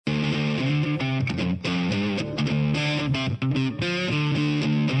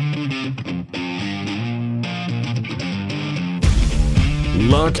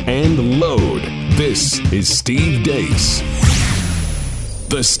lock, and load. This is Steve Deace.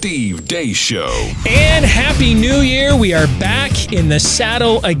 The Steve Deace Show. And Happy New Year. We are back in the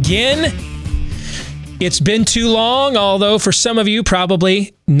saddle again. It's been too long, although for some of you,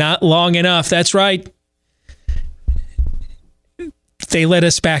 probably not long enough. That's right. They let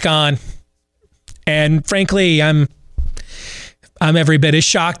us back on. And frankly, I'm every bit as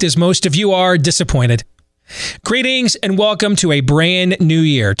shocked as most of you are disappointed. Greetings and welcome to a brand new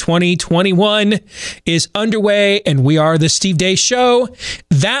year. 2021 is underway and we are the Steve Deace Show.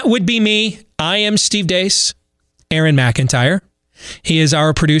 That would be me. I am Steve Deace. Aaron McIntyre. He is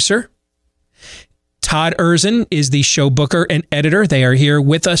our producer. Todd Erzin is the show booker and editor. They are here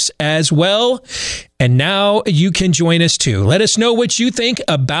with us as well. And now you can join us too. Let us know what you think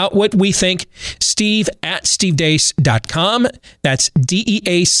about what we think. Steve at stevedeace.com. That's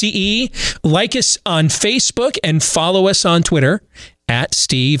DEACE. Like us on Facebook and follow us on Twitter at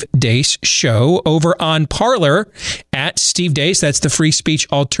Steve Deace Show. Over on Parler at Steve Deace. That's the free speech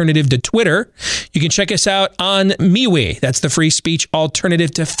alternative to Twitter. You can check us out on MeWe. That's the free speech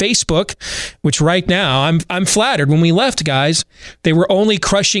alternative to Facebook, which right now I'm flattered. When we left, guys, they were only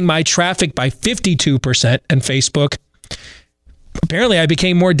crushing my traffic by 52% on Facebook. Apparently, I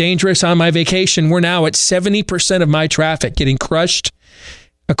became more dangerous on my vacation. We're now at 70% of my traffic getting crushed,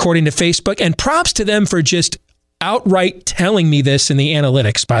 according to Facebook. And props to them for just outright telling me this in the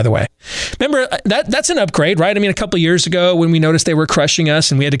analytics, by the way. Remember, that's an upgrade, right? I mean, a couple of years ago when we noticed they were crushing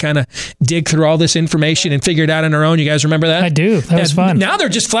us and we had to kind of dig through all this information and figure it out on our own. You guys remember that? I do. That was fun. Now they're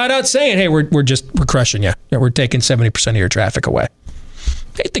just flat out saying, hey, we're crushing you. We're taking 70% of your traffic away.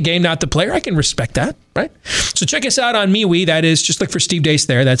 Take the game, not the player. I can respect that, right? So check us out on MeWe. That is, just look for Steve Deace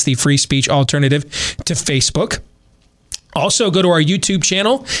there. That's the free speech alternative to Facebook. Also, go to our YouTube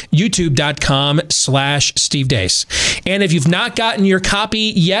channel, youtube.com/Steve Deace. And if you've not gotten your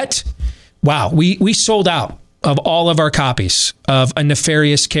copy yet, wow, we sold out of all of our copies of A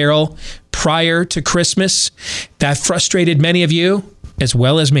Nefarious Carol prior to Christmas. That frustrated many of you as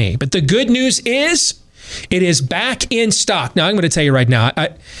well as me. But the good news is it is back in stock. Now, I'm going to tell you right now,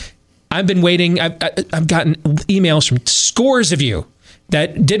 I've been waiting. I've gotten emails from scores of you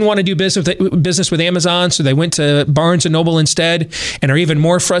that didn't want to do business with Amazon, so they went to Barnes & Noble instead and are even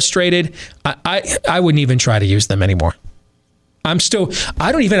more frustrated. I wouldn't even try to use them anymore. I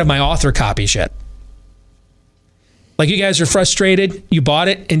don't even have my author copies yet. Like, you guys are frustrated. You bought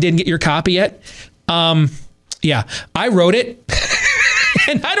it and didn't get your copy yet. Yeah, I wrote it.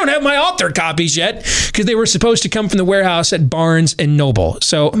 And I don't have my author copies yet because they were supposed to come from the warehouse at Barnes & Noble.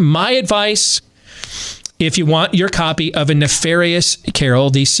 So my advice, if you want your copy of A Nefarious Carol,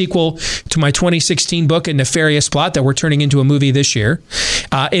 the sequel to my 2016 book, A Nefarious Plot, that we're turning into a movie this year,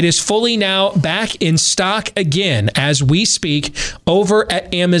 it is fully now back in stock again as we speak over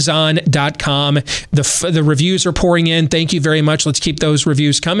at Amazon.com. The reviews are pouring in. Thank you very much. Let's keep those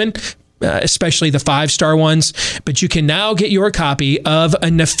reviews coming. Especially the 5-star ones. But you can now get your copy of A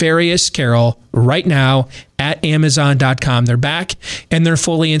Nefarious Carol right now at Amazon.com. They're back and they're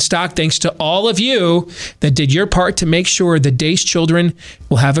fully in stock thanks to all of you that did your part to make sure the Deace children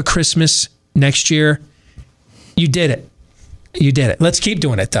will have a Christmas next year. You did it. You did it. Let's keep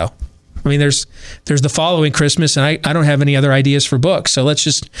doing it, though. I mean, there's the following Christmas, and I don't have any other ideas for books. So let's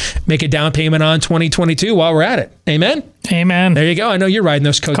just make a down payment on 2022 while we're at it. Amen? Amen. There you go. I know you're riding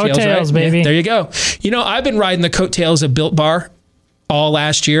those coattails, right? Baby. Yeah, there you go. You know, I've been riding the coattails of Built Bar all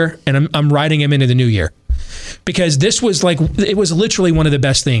last year, and I'm riding them into the new year. Because it was literally one of the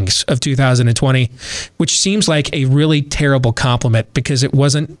best things of 2020, which seems like a really terrible compliment because it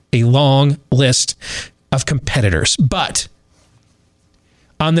wasn't a long list of competitors. But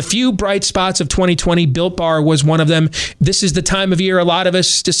on the few bright spots of 2020, Built Bar was one of them. This is the time of year a lot of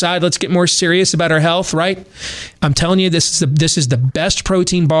us decide let's get more serious about our health, right? I'm telling you, this is the best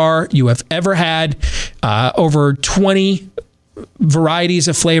protein bar you have ever had. Over 20 varieties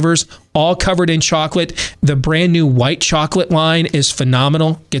of flavors, all covered in chocolate. The brand new white chocolate line is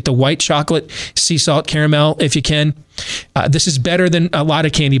phenomenal. Get the white chocolate, sea salt caramel if you can. This is better than a lot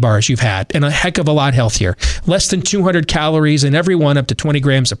of candy bars you've had and a heck of a lot healthier. Less than 200 calories in every one, up to 20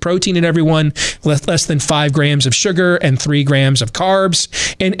 grams of protein in every one, less than 5 grams of sugar and 3 grams of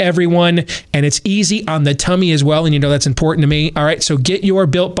carbs in every one. And it's easy on the tummy as well. And you know that's important to me. All right, so get your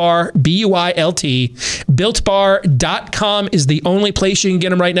Built Bar, BUILT. BuiltBar.com is the only place you can get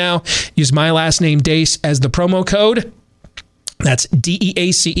them right now. Use my last name, Deace, as the promo code. That's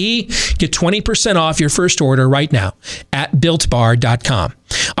DEACE. Get 20% off your first order right now at BuiltBar.com.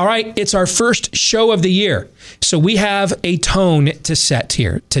 All right, it's our first show of the year, so we have a tone to set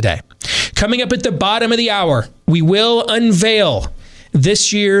here today. Coming up at the bottom of the hour, we will unveil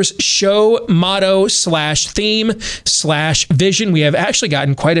this year's show motto /theme/vision. We have actually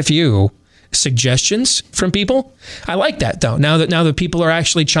gotten quite a few suggestions from people. I like that, though. Now that people are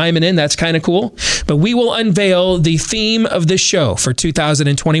actually chiming in, that's kind of cool. But we will unveil the theme of the show for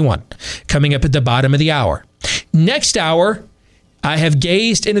 2021 coming up at the bottom of the hour. Next hour, I have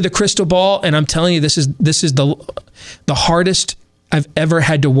gazed into the crystal ball, and I'm telling you, this is the hardest I've ever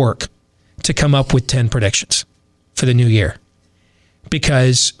had to work to come up with 10 predictions for the new year,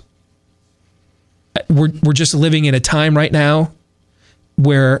 because we're just living in a time right now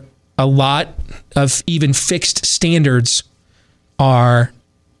where a lot of even fixed standards are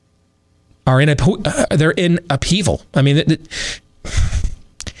in upheaval. I mean,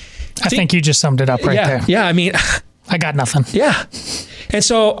 I think you just summed it up right there. Yeah, I mean, I got nothing. Yeah. And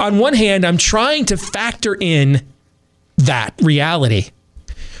so on one hand, I'm trying to factor in that reality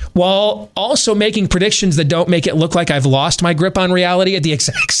while also making predictions that don't make it look like I've lost my grip on reality at the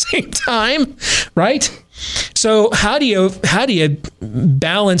exact same time, right? So how do you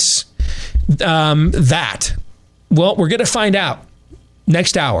balance that? Well, we're going to find out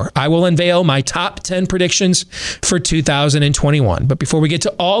next hour. I will unveil my top 10 predictions for 2021. But before we get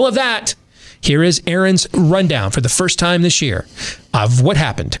to all of that, here is Aaron's rundown for the first time this year of what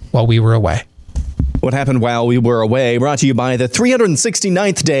happened while we were away. What happened while we were away, brought to you by the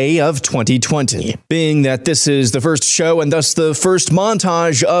 369th day of 2020. Being that this is the first show and thus the first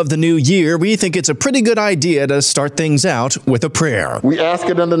montage of the new year, we think it's a pretty good idea to start things out with a prayer. We ask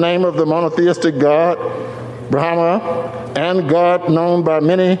it in the name of the monotheistic God, Brahma, and God known by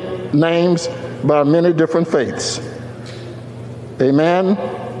many names, by many different faiths. Amen.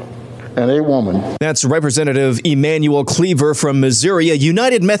 And a woman. That's Representative Emanuel Cleaver from Missouri, a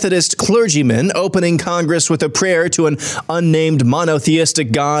United Methodist clergyman, opening Congress with a prayer to an unnamed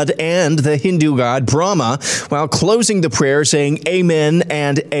monotheistic God and the Hindu god Brahma, while closing the prayer saying amen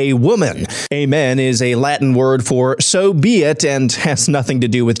and a woman. Amen is a Latin word for so be it and has nothing to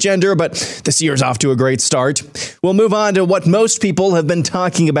do with gender, but this year's off to a great start. We'll move on to what most people have been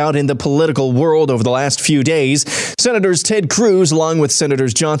talking about in the political world over the last few days. Senators Ted Cruz, along with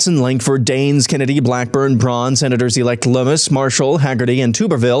Senators Johnson, Langford, Daines, Kennedy, Blackburn, Braun, Senators-elect Lummis, Marshall, Hagerty, and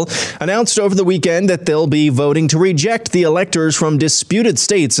Tuberville announced over the weekend that they'll be voting to reject the electors from disputed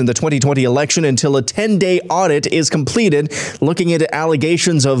states in the 2020 election until a 10-day audit is completed, looking into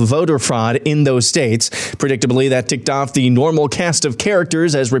allegations of voter fraud in those states. Predictably, that ticked off the normal cast of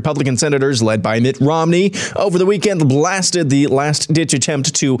characters as Republican senators led by Mitt Romney over the weekend blasted the last-ditch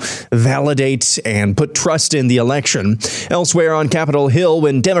attempt to validate and put trust in the election. Elsewhere on Capitol Hill,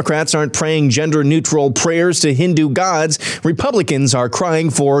 when Democrats aren't praying gender-neutral prayers to Hindu gods, Republicans are crying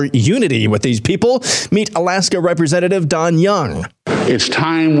for unity with these people. Meet Alaska Representative Don Young. It's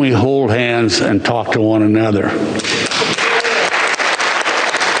time we hold hands and talk to one another.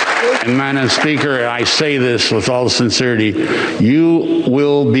 And Madam Speaker, I say this with all sincerity, you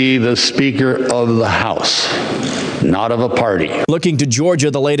will be the Speaker of the House, not of a party. Looking to Georgia,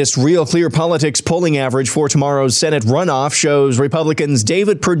 the latest Real Clear Politics polling average for tomorrow's Senate runoff shows Republicans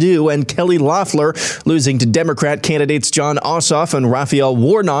David Perdue and Kelly Loeffler losing to Democrat candidates Jon Ossoff and Raphael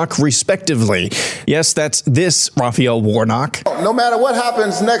Warnock, respectively. Yes, that's this Raphael Warnock. No matter what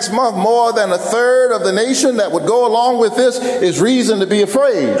happens next month, more than a third of the nation that would go along with this is reason to be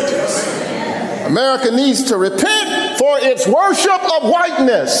afraid. America needs to repent for its worship of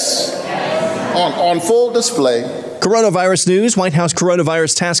whiteness on full display. Coronavirus news. White House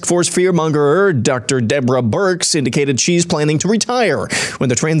Coronavirus Task Force fearmonger Dr. Deborah Birx indicated she's planning to retire when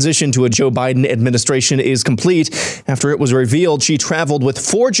the transition to a Joe Biden administration is complete. After it was revealed she traveled with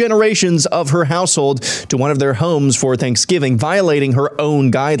 4 generations of her household to one of their homes for Thanksgiving, violating her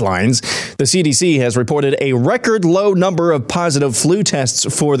own guidelines. The CDC has reported a record low number of positive flu tests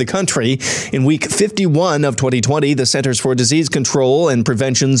for the country. In week 51 of 2020, the Centers for Disease Control and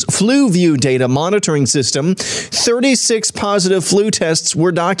Prevention's FluView data monitoring system, 36 positive flu tests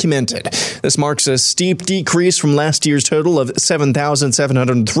were documented. This marks a steep decrease from last year's total of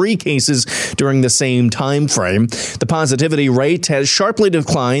 7,703 cases during the same time frame. The positivity rate has sharply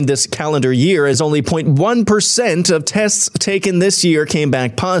declined this calendar year, as only 0.1% of tests taken this year came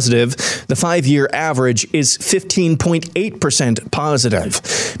back positive. The 5-year average is 15.8% positive.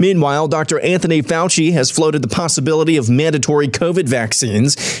 Meanwhile, Dr. Anthony Fauci has floated the possibility of mandatory COVID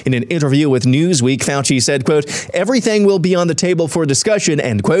vaccines. In an interview with Newsweek, Fauci said, quote, everything will be on the table for discussion,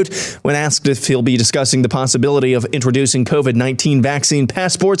 end quote. When asked if he'll be discussing the possibility of introducing COVID-19 vaccine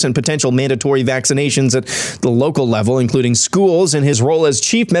passports and potential mandatory vaccinations at the local level, including schools, in his role as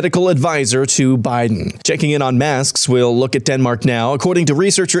chief medical advisor to Biden. Checking in on masks, we'll look at Denmark now. According to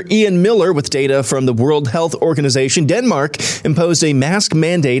researcher Ian Miller with data from the World Health Organization, Denmark imposed a mask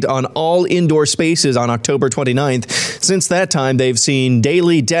mandate on all indoor spaces on October 29th. Since that time, they've seen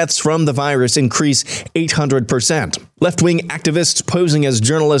daily deaths from the virus increase 800%. Left-wing activists posing as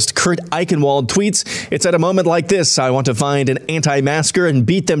journalist Kurt Eichenwald tweets, "It's at a moment like this I want to find an anti-masker and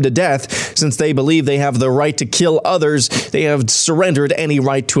beat them to death. Since they believe they have the right to kill others, they have surrendered any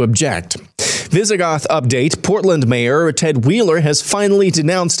right to object." Visigoth update. Portland Mayor Ted Wheeler has finally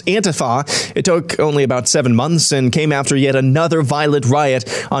denounced Antifa. It took only about 7 months and came after yet another violent riot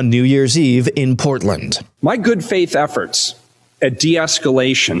on New Year's Eve in Portland. My good faith efforts at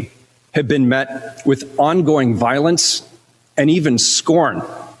de-escalation have been met with ongoing violence and even scorn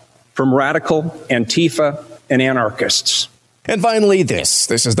from radical Antifa and anarchists. And finally,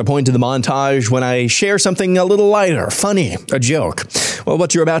 this is the point of the montage when I share something a little lighter, funny, a joke. Well,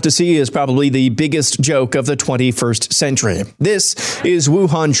 what you're about to see is probably the biggest joke of the 21st century. This is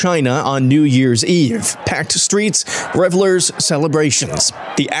Wuhan, China on New Year's Eve. Packed streets, revelers, celebrations.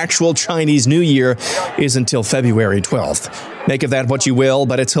 The actual Chinese New Year is until February 12th. Make of that what you will,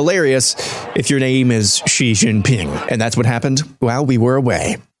 but it's hilarious if your name is Xi Jinping. And that's what happened while we were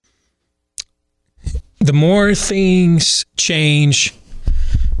away. The more things change,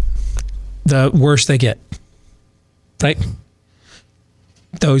 the worse they get, right?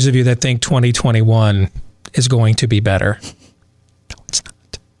 Those of you that think 2021 is going to be better. No, it's not.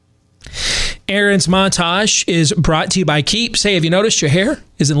 Aaron's montage is brought to you by Keeps. Hey, have you noticed your hair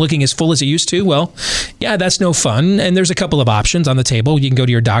isn't looking as full as it used to? Well, yeah, that's no fun. And there's a couple of options on the table. You can go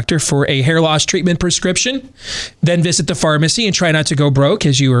to your doctor for a hair loss treatment prescription, then visit the pharmacy and try not to go broke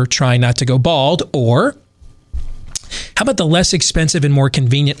as you are trying not to go bald. Or how about the less expensive and more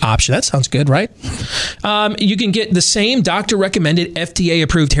convenient option? That sounds good, right? You can get the same doctor-recommended,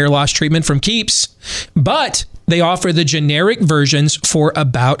 FDA-approved hair loss treatment from Keeps, but they offer the generic versions for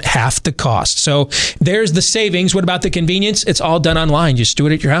about half the cost. So there's the savings. What about the convenience? It's all done online. Just do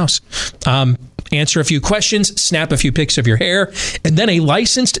it at your house. Answer a few questions, snap a few pics of your hair, and then a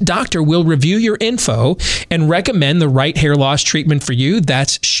licensed doctor will review your info and recommend the right hair loss treatment for you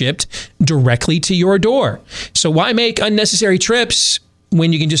that's shipped directly to your door. So why make unnecessary trips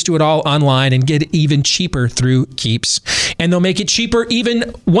when you can just do it all online and get it even cheaper through Keeps? And they'll make it cheaper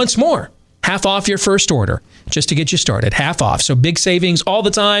even once more. Half off your first order just to get you started. Half off. So big savings all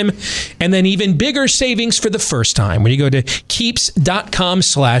the time. And then even bigger savings for the first time when you go to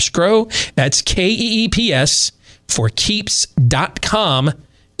keeps.com/grow. That's KEEPS for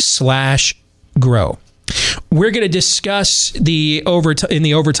keeps.com/grow. We're going to discuss in the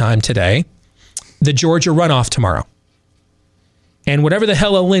overtime today, the Georgia runoff tomorrow. And whatever the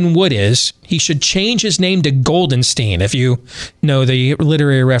hell a Lynn Wood is, he should change his name to Goldenstein, if you know the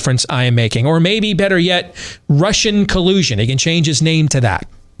literary reference I am making. Or maybe better yet, Russian collusion. He can change his name to that.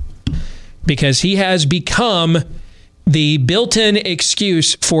 Because he has become the built-in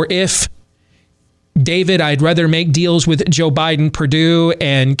excuse for if David, I'd rather make deals with Joe Biden, Perdue,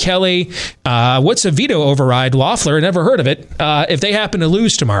 and Kelly. What's a veto override? Loeffler, never heard of it. If they happen to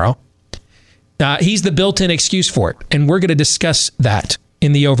lose tomorrow. He's the built-in excuse for it, and we're going to discuss that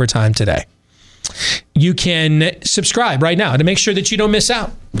in the overtime today. You can subscribe right now to make sure that you don't miss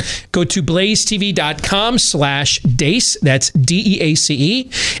out. Go to blazetv.com/Deace, that's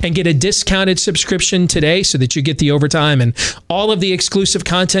DEACE, and get a discounted subscription today so that you get the overtime and all of the exclusive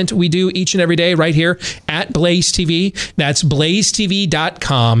content we do each and every day right here at Blaze TV. That's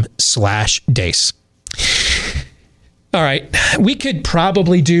blazetv.com/Deace. All right, we could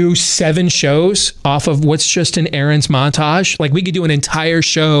probably do 7 shows off of what's just an Aaron's montage. Like we could do an entire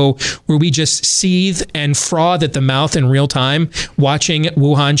show where we just seethe and froth at the mouth in real time, watching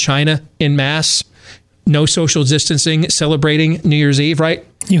Wuhan, China in mass, no social distancing, celebrating New Year's Eve, right?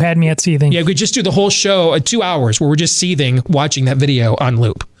 You had me at seething. Yeah, we could just do the whole show, 2 hours, where we're just seething, watching that video on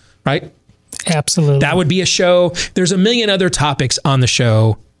loop, right? Absolutely. That would be a show. There's a million other topics on the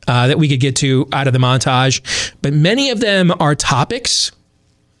show that we could get to out of the montage. But many of them are topics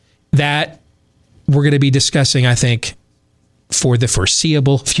that we're going to be discussing, I think, for the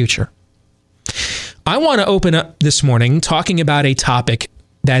foreseeable future. I want to open up this morning talking about a topic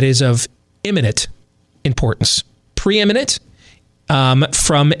that is of imminent importance. Preeminent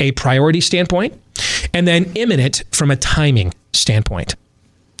from a priority standpoint, and then imminent from a timing standpoint.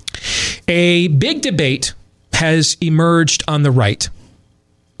 A big debate has emerged on the right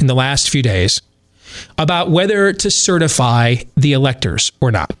in the last few days about whether to certify the electors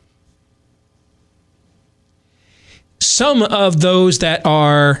or not. Some of those that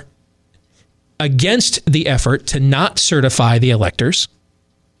are against the effort to not certify the electors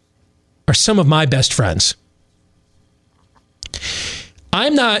are some of my best friends.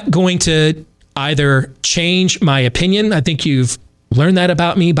 I'm not going to either change my opinion. I think you've learned that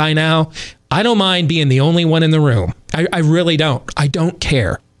about me by now. I don't mind being the only one in the room. I really don't. I don't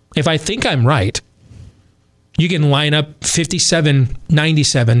care. If I think I'm right, you can line up 57,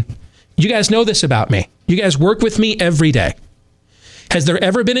 97. You guys know this about me. You guys work with me every day. Has there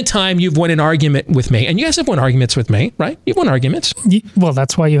ever been a time you've won an argument with me? And you guys have won arguments with me, right? You've won arguments. Well,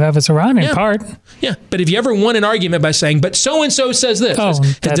 that's why you have us around in part. Yeah. But have you ever won an argument by saying, but so-and-so says this?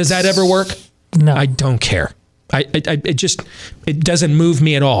 Does that ever work? No. I don't care. It doesn't move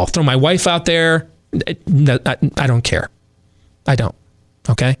me at all. Throw my wife out there. I don't care. I don't.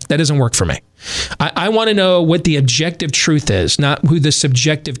 Okay? That doesn't work for me. I want to know what the objective truth is, not who the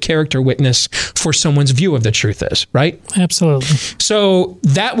subjective character witness for someone's view of the truth is, right? Absolutely. So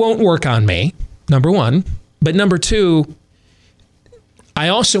that won't work on me, number one. But number two, I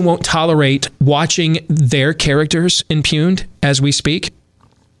also won't tolerate watching their characters impugned as we speak,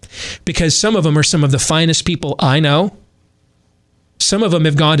 because some of them are some of the finest people I know. Some of them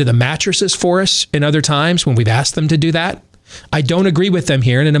have gone to the mattresses for us in other times when we've asked them to do that. I don't agree with them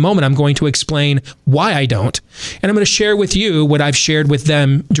here. And in a moment, I'm going to explain why I don't. And I'm going to share with you what I've shared with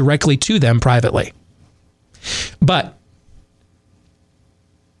them directly to them privately. But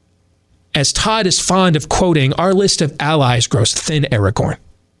as Todd is fond of quoting, our list of allies grows thin, Aragorn.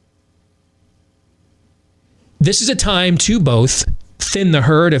 This is a time to both thin the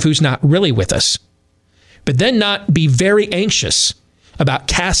herd of who's not really with us, but then not be very anxious about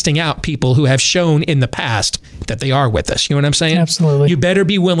casting out people who have shown in the past that they are with us. You know what I'm saying? Absolutely. You better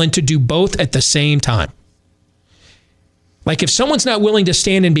be willing to do both at the same time. Like if someone's not willing to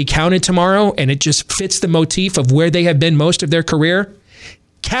stand and be counted tomorrow and it just fits the motif of where they have been most of their career,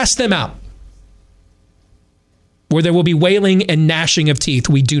 cast them out. Where there will be wailing and gnashing of teeth,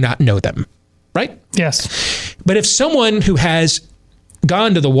 we do not know them. Right? Yes. But if someone who has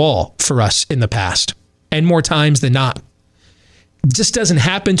gone to the wall for us in the past, and more times than not, just doesn't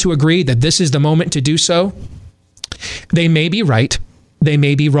happen to agree that this is the moment to do so, they may be right, they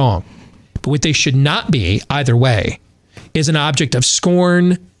may be wrong. But what they should not be, either way, is an object of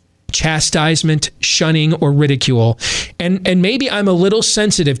scorn, chastisement, shunning, or ridicule. And maybe I'm a little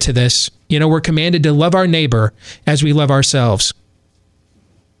sensitive to this. You know, we're commanded to love our neighbor as we love ourselves.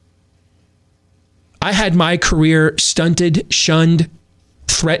 I had my career stunted, shunned,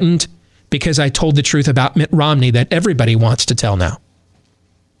 threatened, because I told the truth about Mitt Romney that everybody wants to tell now,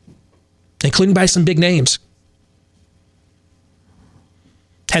 including by some big names.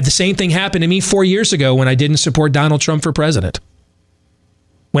 Had the same thing happen to me 4 years ago when I didn't support Donald Trump for president.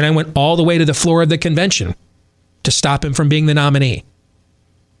 When I went all the way to the floor of the convention to stop him from being the nominee.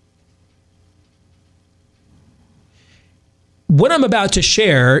 What I'm about to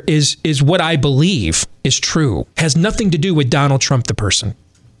share is what I believe is true. Has nothing to do with Donald Trump, the person,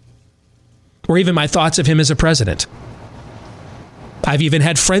 or even my thoughts of him as a president. I've even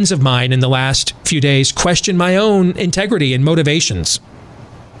had friends of mine in the last few days question my own integrity and motivations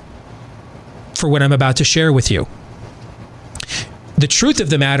for what I'm about to share with you. The truth of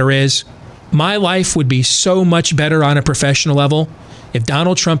the matter is, my life would be so much better on a professional level if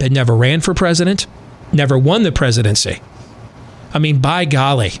Donald Trump had never ran for president, never won the presidency. I mean, by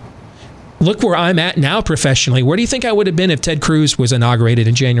golly, look where I'm at now professionally. Where do you think I would have been if Ted Cruz was inaugurated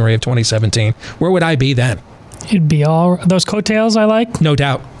in January of 2017? Where would I be then? It'd be all those coattails I like. No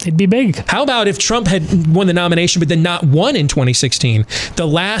doubt. It'd be big. How about if Trump had won the nomination but then not won in 2016? The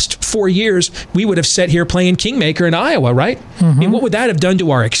last 4 years, we would have sat here playing Kingmaker in Iowa, right? Mm-hmm. I mean, what would that have done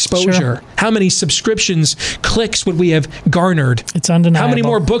to our exposure? Sure. How many subscriptions, clicks would we have garnered? It's undeniable. How many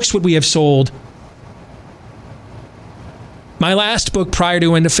more books would we have sold? My last book prior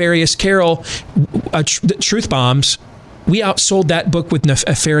to A Nefarious Carol, Truth Bombs, we outsold that book with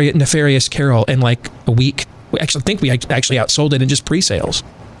Nefarious Carol in like a week. We actually think we actually outsold it in just pre-sales.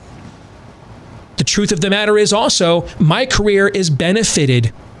 The truth of the matter is also, my career is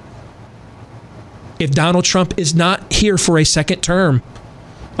benefited if Donald Trump is not here for a second term.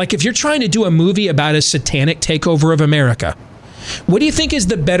 Like if you're trying to do a movie about a satanic takeover of America, what do you think is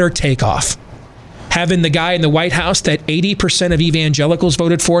the better takeoff? Having the guy in the White House that 80% of evangelicals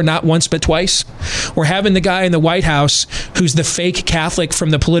voted for not once but twice? Or having the guy in the White House who's the fake Catholic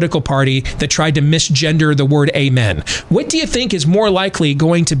from the political party that tried to misgender the word amen? What do you think is more likely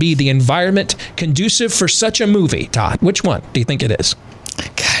going to be the environment conducive for such a movie, Todd? Which one do you think it is?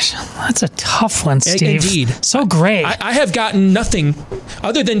 Gosh, That's a tough one, Steve. Indeed. So great. I have gotten nothing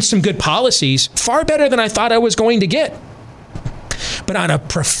other than some good policies, far better than I thought I was going to get. But on a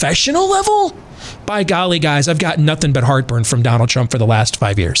professional level, by golly, guys, I've got nothing but heartburn from Donald Trump for the last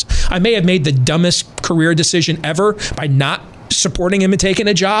 5 years. I may have made the dumbest career decision ever by not supporting him and taking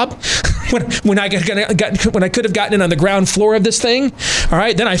a job when I could have gotten in on the ground floor of this thing. All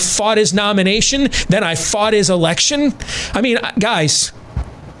right. Then I fought his nomination. Then I fought his election. I mean, guys,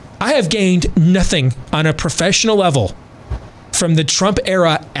 I have gained nothing on a professional level from the Trump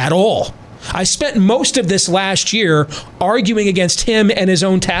era at all. I spent most of this last year arguing against him and his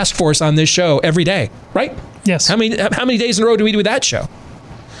own task force on this show every day, right? Yes. How many days in a row do we do that show?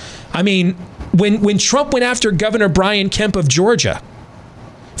 I mean, when Trump went after Governor Brian Kemp of Georgia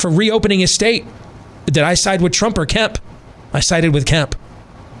for reopening his state, did I side with Trump or Kemp? I sided with Kemp.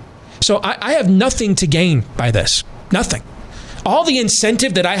 So I have nothing to gain by this. Nothing. All the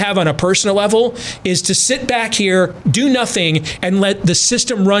incentive that I have on a personal level is to sit back here, do nothing, and let the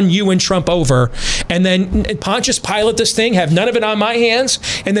system run you and Trump over, and then Pontius Pilate this thing, have none of it on my hands,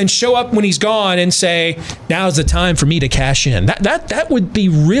 and then show up when he's gone and say, now's the time for me to cash in. That would be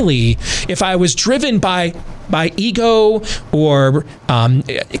really, if I was driven by ego or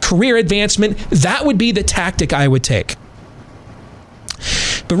career advancement, that would be the tactic I would take.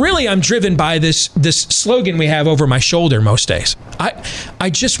 But really, I'm driven by this slogan we have over my shoulder most days. I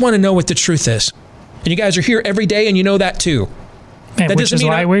just want to know what the truth is. And you guys are here every day, and you know that too. And which is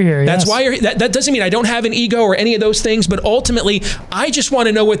why we're here. That's why that doesn't mean I don't have an ego or any of those things, but ultimately, I just want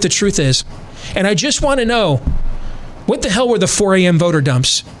to know what the truth is. And I just want to know, what the hell were the 4 a.m. voter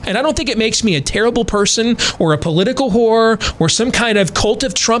dumps? And I don't think it makes me a terrible person or a political whore or some kind of cult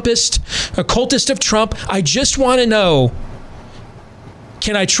of Trumpist, a cultist of Trump. I just want to know,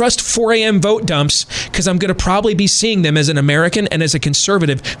 can I trust 4 a.m. vote dumps? Because I'm going to probably be seeing them as an American and as a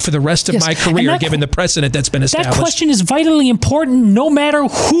conservative for the rest of my career, given the precedent that's been established. That question is vitally important no matter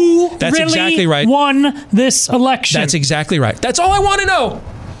who won this election. That's exactly right. That's all I want to know.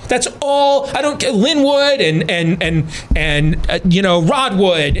 That's all. I don't get Lynn Wood and Rod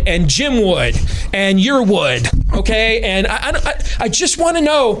Wood and Jim Wood and your Wood. Okay. And I just want to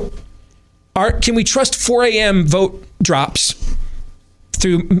know, can we trust 4 a.m. vote drops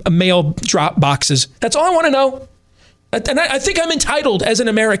through mail drop boxes? That's all I want to know. And I think I'm entitled as an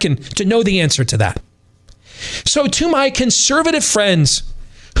American to know the answer to that. So to my conservative friends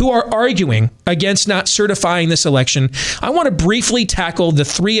who are arguing against not certifying this election, I want to briefly tackle the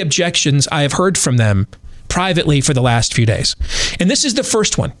 3 objections I have heard from them privately for the last few days. And this is the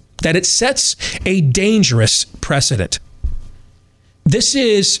first one, that it sets a dangerous precedent. This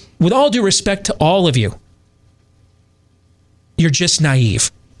is, with all due respect to all of you, you're just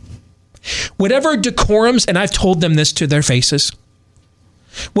naive. Whatever decorums, and I've told them this to their faces,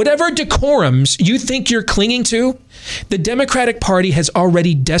 whatever decorums you think you're clinging to, the Democratic Party has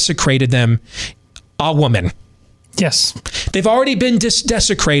already desecrated them. A woman. Yes. They've already been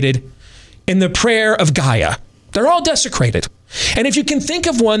desecrated in the prayer of Gaia. They're all desecrated. And if you can think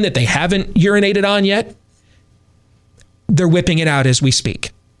of one that they haven't urinated on yet, they're whipping it out as we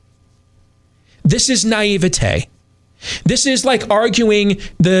speak. This is naivete. This is like arguing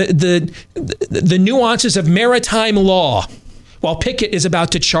the nuances of maritime law while Pickett is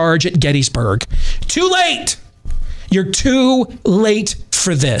about to charge at Gettysburg. Too late. You're too late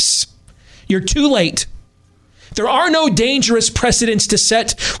for this. You're too late. There are no dangerous precedents to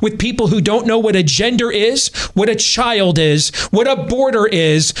set with people who don't know what a gender is, what a child is, what a border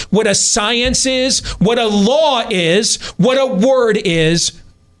is, what a science is, what a law is, what a word is,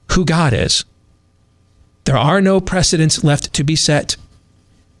 who God is. There are no precedents left to be set.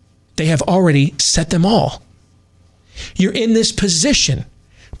 They have already set them all. You're in this position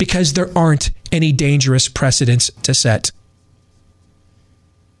because there aren't any dangerous precedents to set.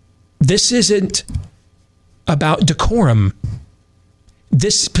 This isn't about decorum.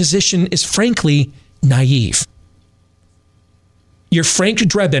 This position is frankly naive. You're Frank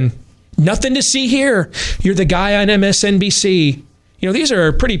Drebin. Nothing to see here. You're the guy on MSNBC. You know, these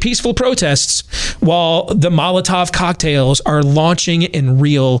are pretty peaceful protests while the Molotov cocktails are launching in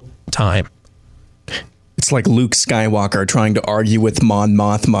real time. It's like Luke Skywalker trying to argue with Mon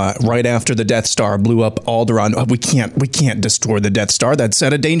Mothma right after the Death Star blew up Alderaan. Oh, we can't destroy the Death Star. That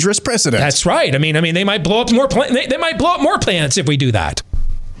set a dangerous precedent. That's right. I mean, they might blow up more. They might blow up more planets if we do that.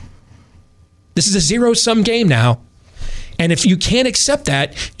 This is a zero-sum game now, and if you can't accept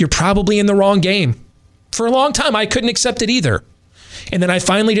that, you're probably in the wrong game. For a long time, I couldn't accept it either. And then I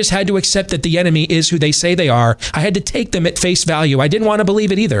finally just had to accept that the enemy is who they say they are. I had to take them at face value. I didn't want to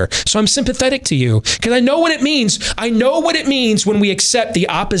believe it either. So I'm sympathetic to you because I know what it means. I know what it means when we accept the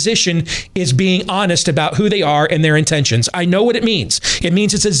opposition is being honest about who they are and their intentions. I know what it means. It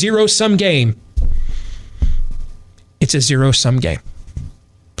means it's a zero-sum game. It's a zero-sum game.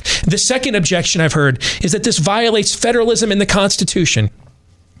 The second objection I've heard is that this violates federalism in the Constitution.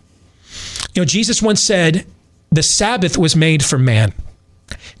 Jesus once said, the Sabbath was made for man,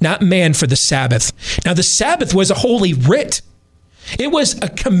 not man for the Sabbath. Now, the Sabbath was a holy writ. It was a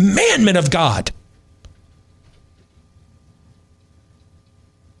commandment of God.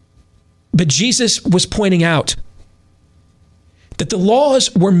 But Jesus was pointing out that the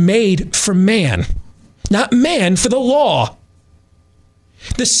laws were made for man, not man for the law.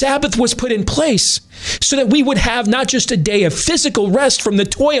 The Sabbath was put in place so that we would have not just a day of physical rest from the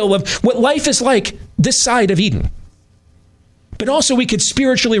toil of what life is like this side of Eden, but also we could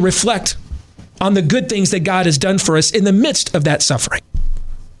spiritually reflect on the good things that God has done for us in the midst of that suffering.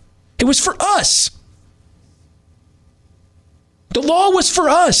 It was for us. The law was for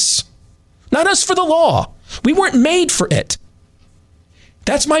us, not us for the law. We weren't made for it.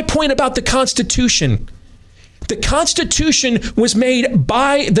 That's my point about the Constitution. The Constitution was made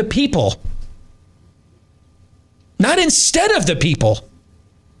by the people, not instead of the people.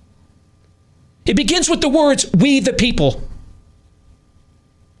 It begins with the words, we the people.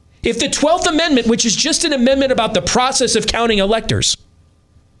 If the 12th Amendment, which is just an amendment about the process of counting electors,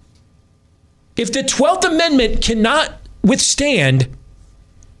 if the 12th Amendment cannot withstand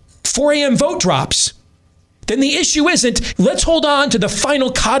 4 a.m. vote drops, then the issue isn't, let's hold on to the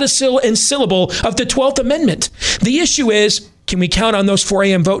final codicil and syllable of the 12th Amendment. The issue is, can we count on those 4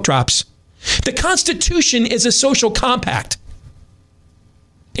 a.m. vote drops? The Constitution is a social compact.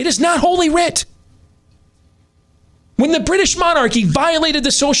 It is not holy writ. When the British monarchy violated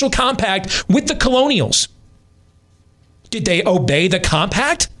the social compact with the colonials, did they obey the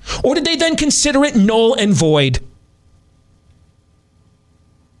compact? Or did they then consider it null and void?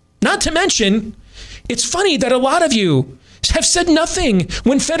 Not to mention, it's funny that a lot of you have said nothing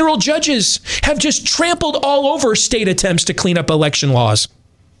when federal judges have just trampled all over state attempts to clean up election laws.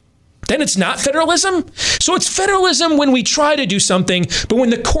 Then it's not federalism? So it's federalism when we try to do something, but when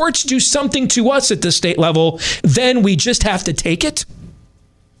the courts do something to us at the state level, then we just have to take it?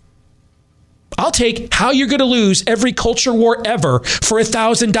 I'll take how you're going to lose every culture war ever for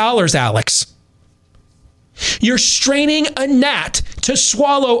 $1,000, Alex. You're straining a gnat to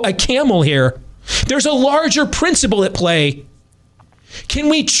swallow a camel here. There's a larger principle at play. Can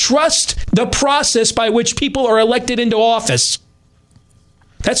we trust the process by which people are elected into office?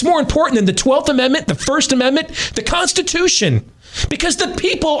 That's more important than the 12th Amendment, the First Amendment, the Constitution, because the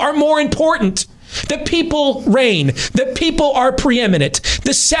people are more important. The people reign. The people are preeminent.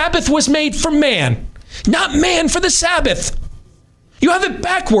 The Sabbath was made for man, not man for the Sabbath. You have it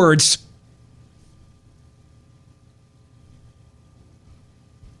backwards.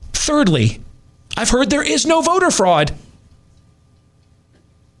 Thirdly, I've heard there is no voter fraud.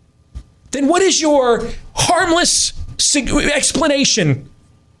 Then what is your harmless explanation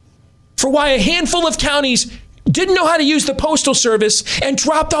for why a handful of counties didn't know how to use the Postal Service and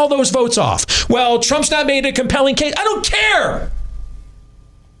dropped all those votes off? Well, Trump's not made a compelling case. I don't care.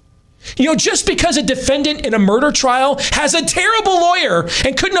 Just because a defendant in a murder trial has a terrible lawyer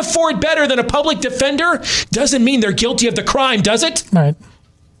and couldn't afford better than a public defender doesn't mean they're guilty of the crime, does it? Right.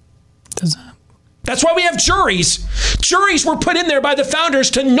 Does not. That's why we have juries. Juries were put in there by the founders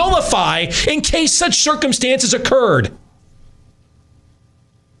to nullify in case such circumstances occurred.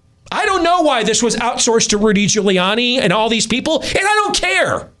 I don't know why this was outsourced to Rudy Giuliani and all these people, and I don't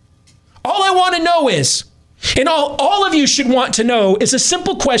care. All I want to know is, and all of you should want to know, is a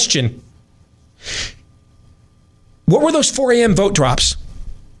simple question. What were those 4 a.m. vote drops?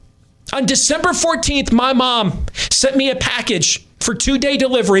 On December 14th, my mom sent me a package for 2-day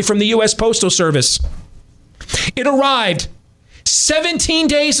delivery from the U.S. Postal Service. It arrived 17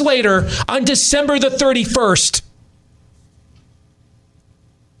 days later on December the 31st.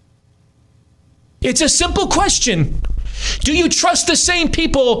 It's a simple question. Do you trust the same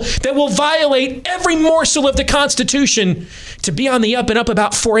people that will violate every morsel of the Constitution to be on the up and up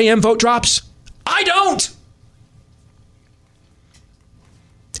about 4 a.m. vote drops? I don't.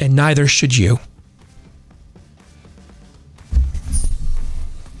 And neither should you.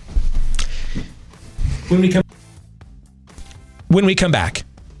 When we come back,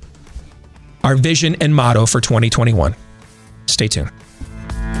 our vision and motto for 2021. Stay tuned.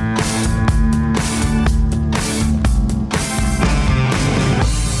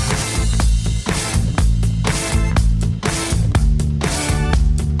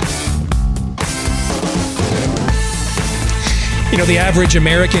 The average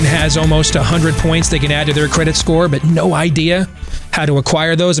American has almost 100 points they can add to their credit score, but no idea how to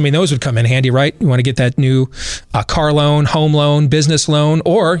acquire those. I mean, those would come in handy, right? You want to get that new car loan, home loan, business loan,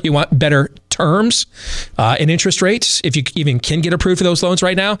 or you want better terms and interest rates, if you even can get approved for those loans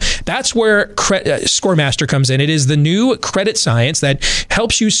right now. That's where ScoreMaster comes in. It is the new credit science that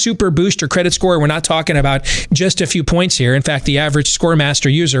helps you super boost your credit score. We're not talking about just a few points here. In fact, the average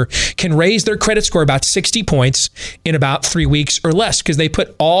ScoreMaster user can raise their credit score about 60 points in about 3 weeks or less, because they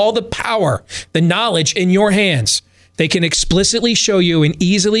put all the power, the knowledge in your hands. They can explicitly show you in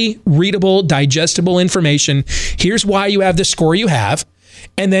easily readable, digestible information. Here's why you have the score you have,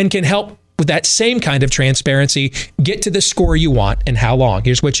 and then can help with that same kind of transparency get to the score you want and how long.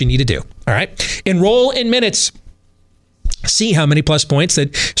 Here's what you need to do. All right. Enroll in minutes. See how many plus points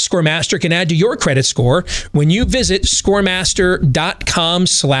that ScoreMaster can add to your credit score when you visit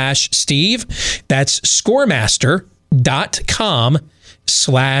scoremaster.com/Steve. That's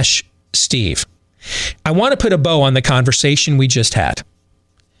scoremaster.com/Steve. I want to put a bow on the conversation we just had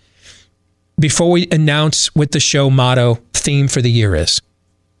before we announce what the show motto theme for the year is.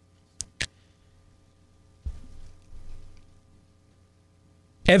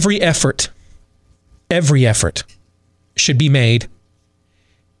 Every effort should be made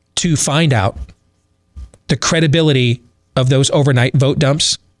to find out the credibility of those overnight vote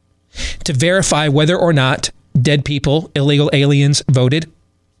dumps, to verify whether or not dead people, illegal aliens, voted.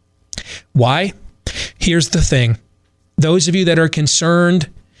 Why? Here's the thing. Those of you that are concerned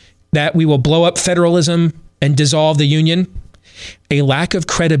that we will blow up federalism and dissolve the union, a lack of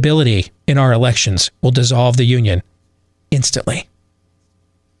credibility in our elections will dissolve the union instantly.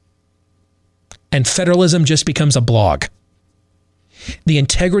 And federalism just becomes a blog. The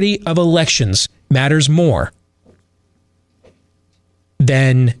integrity of elections matters more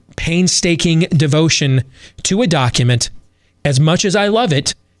than painstaking devotion to a document. As much as I love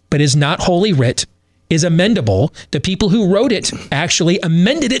it, but is not holy writ, is amendable. The people who wrote it actually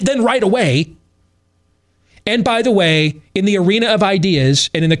amended it then right away. And by the way, in the arena of ideas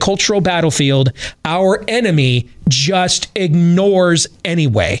and in the cultural battlefield, our enemy just ignores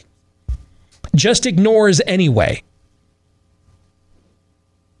anyway. Just ignores anyway.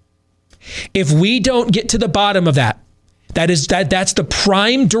 If we don't get to the bottom of that's the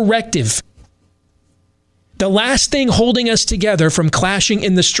prime directive. The last thing holding us together from clashing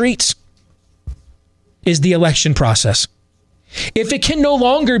in the streets is the election process. If it can no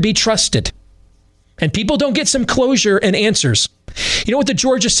longer be trusted and people don't get some closure and answers, you know what the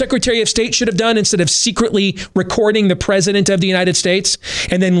Georgia Secretary of State should have done instead of secretly recording the President of the United States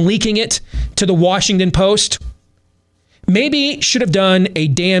and then leaking it to the Washington Post? Maybe should have done a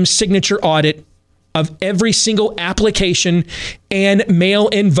damn signature audit of every single application and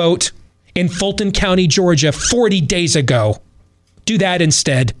mail-in vote in Fulton County, Georgia, 40 days ago. Do that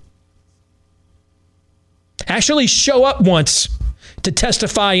instead. Actually show up once to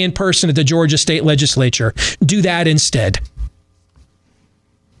testify in person at the Georgia State Legislature. Do that instead.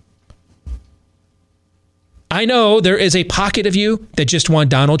 I know there is a pocket of you that just want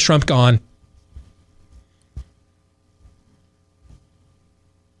Donald Trump gone.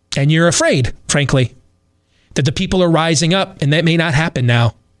 And you're afraid, frankly, that the people are rising up, and that may not happen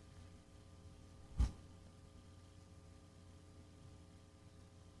now.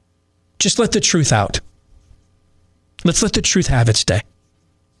 Just let the truth out. Let's let the truth have its day.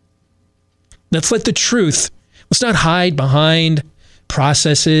 Let's not hide behind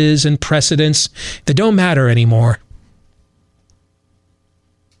processes and precedents that don't matter anymore.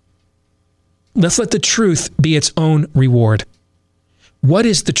 Let's let the truth be its own reward. What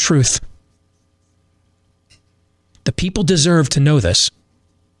is the truth? The people deserve to know this.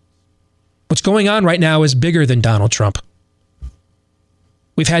 What's going on right now is bigger than Donald Trump.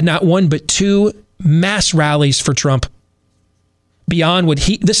 We've had not one but two mass rallies for Trump beyond what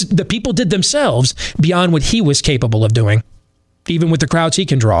the people did themselves, beyond what he was capable of doing, even with the crowds he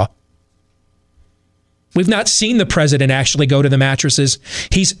can draw. We've not seen the president actually go to the mattresses.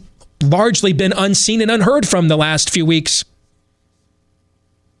 He's largely been unseen and unheard from the last few weeks.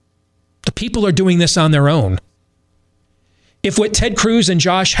 The people are doing this on their own. If what Ted Cruz and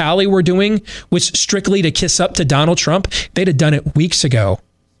Josh Hawley were doing was strictly to kiss up to Donald Trump, they'd have done it weeks ago.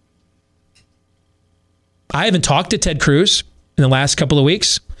 I haven't talked to Ted Cruz in the last couple of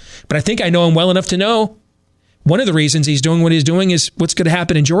weeks, but I think I know him well enough to know one of the reasons he's doing what he's doing is what's going to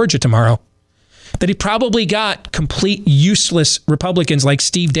happen in Georgia tomorrow. That he probably got complete useless Republicans like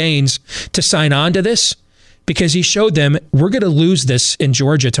Steve Daines to sign on to this because he showed them we're going to lose this in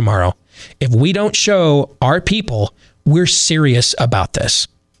Georgia tomorrow. If we don't show our people we're serious about this.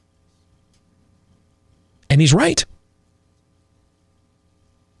 And he's right.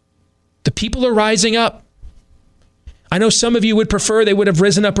 The people are rising up. I know some of you would prefer they would have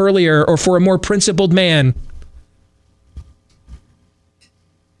risen up earlier or for a more principled man.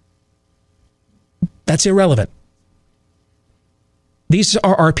 That's irrelevant. These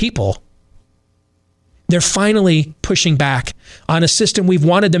are our people. They're finally pushing back on a system we've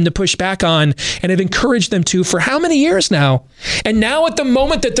wanted them to push back on and have encouraged them to for how many years now? And now at the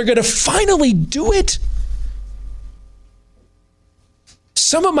moment that they're going to finally do it,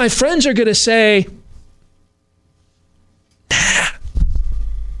 some of my friends are going to say, nah.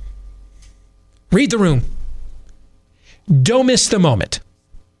 Read the room. Don't miss the moment.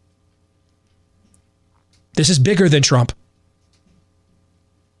 This is bigger than Trump.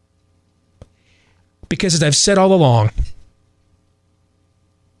 Because as I've said all along,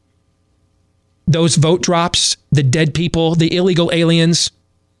 those vote drops, the dead people, the illegal aliens.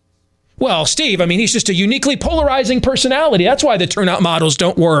 Well, Steve, I mean, he's just a uniquely polarizing personality. That's why the turnout models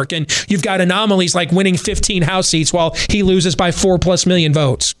don't work. And you've got anomalies like winning 15 House seats while he loses by 4+ million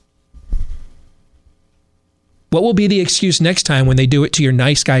votes. What will be the excuse next time when they do it to your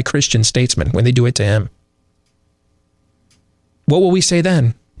nice guy Christian statesman, when they do it to him? What will we say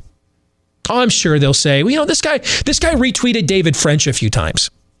then? Oh, I'm sure they'll say, well, you know, this guy retweeted David French a few times.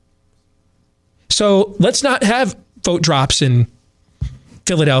 So let's not have vote drops in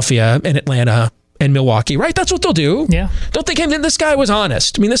Philadelphia and Atlanta and Milwaukee, right? That's what they'll do. Yeah. Don't think this guy was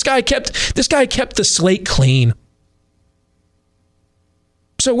honest. I mean, this guy kept the slate clean.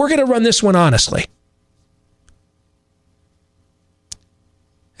 So we're going to run this one honestly.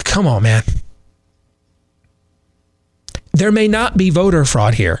 Come on, man. There may not be voter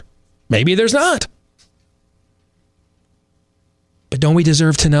fraud here. Maybe there's not. But don't we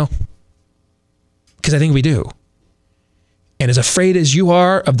deserve to know? Because I think we do. And as afraid as you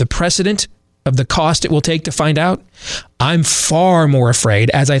are of the precedent, of the cost it will take to find out, I'm far more afraid,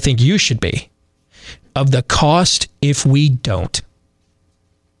 as I think you should be, of the cost if we don't.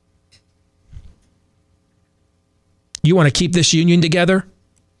 You want to keep this union together?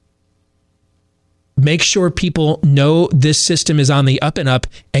 Make sure people know this system is on the up and up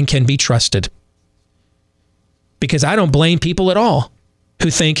and can be trusted. Because I don't blame people at all who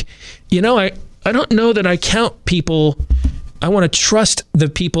think, you know, I don't know that I count people. I want to trust the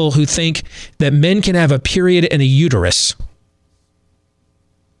people who think that men can have a period and a uterus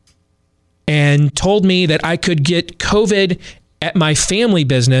and told me that I could get COVID at my family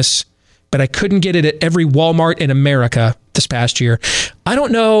business, but I couldn't get it at every Walmart in America this past year. I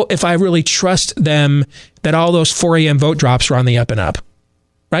don't know if I really trust them that all those 4 a.m. vote drops are on the up and up.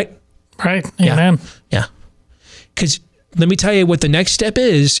 Right? Right. Amen. Yeah. Because let me tell you what the next step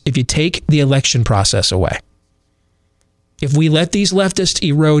is if you take the election process away. If we let these leftists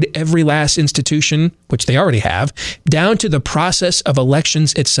erode every last institution, which they already have, down to the process of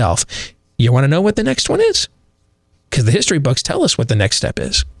elections itself, you want to know what the next one is? Because the history books tell us what the next step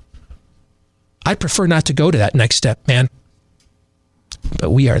is. I'd prefer not to go to that next step, man.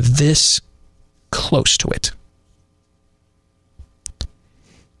 But we are this close to it.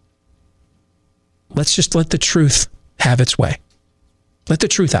 Let's just let the truth have its way. Let the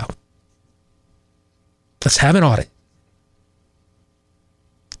truth out. Let's have an audit.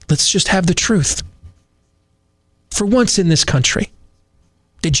 Let's just have the truth. For once in this country,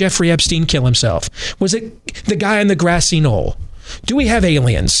 did Jeffrey Epstein kill himself? Was it the guy on the grassy knoll? Do we have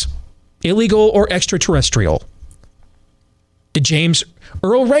aliens? Illegal or extraterrestrial? Did James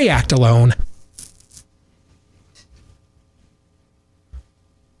Earl Ray act alone?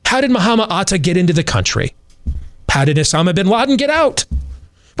 How did Muhammad Atta get into the country? How did Osama bin Laden get out?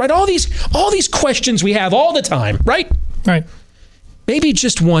 Right? All these questions we have all the time, right? Right. Maybe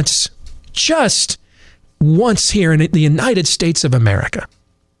just once here in the United States of America,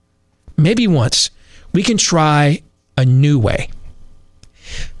 maybe once, we can try a new way.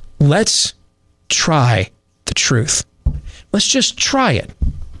 Let's try the truth. Let's just try it.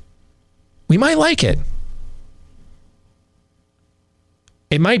 We might like it.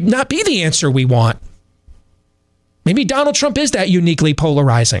 It might not be the answer we want. Maybe Donald Trump is that uniquely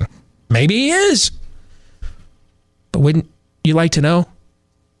polarizing. Maybe he is. But wouldn't you like to know?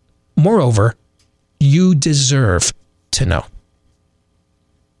 Moreover, you deserve to know.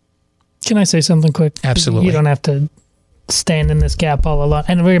 Can I say something quick? Absolutely. You don't have to stand in this gap all alone.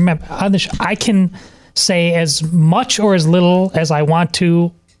 And remember, on the show, I can say as much or as little as I want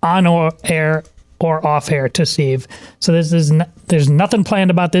to on air or off air to Steve. So there's nothing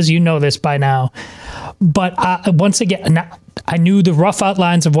planned about this. You know this by now. But once again, I knew the rough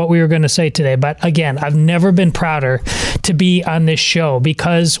outlines of what we were going to say today. But again, I've never been prouder to be on this show,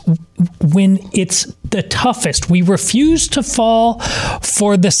 because when it's the toughest, we refuse to fall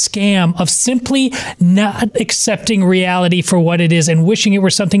for the scam of simply not accepting reality for what it is and wishing it were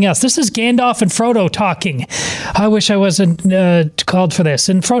something else. This is Gandalf and Frodo talking. I wish I wasn't called for this.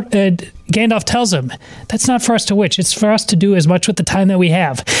 And Gandalf tells him, that's not for us to wish. It's for us to do as much with the time that we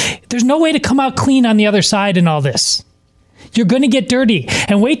have. There's no way to come out clean on the other side in all this. You're going to get dirty.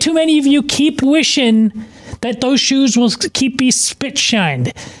 And way too many of you keep wishing that those shoes will be spit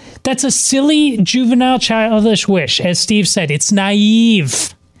shined. That's a silly, juvenile, childish wish. As Steve said, it's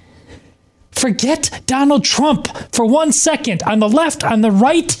naive. Forget Donald Trump for 1 second. On the left, on the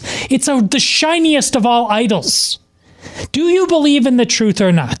right, it's the shiniest of all idols. Do you believe in the truth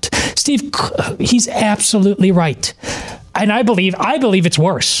or not? Steve, he's absolutely right. And I believe it's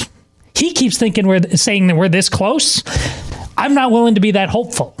worse. He keeps saying that we're this close. I'm not willing to be that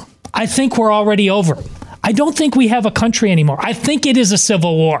hopeful. I think we're already over. I don't think we have a country anymore. I think it is a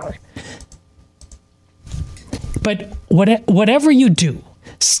civil war. But whatever you do,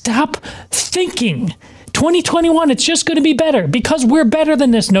 stop thinking 2021, it's just going to be better because we're better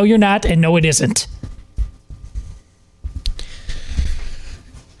than this. No, you're not. And no, it isn't.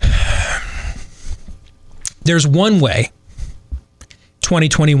 There's one way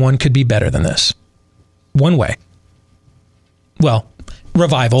 2021 could be better than this. One way. Well,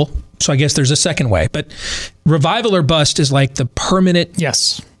 revival. So I guess there's a second way. But revival or bust is like the permanent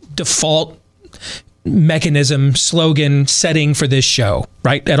default mechanism, slogan, setting for this show,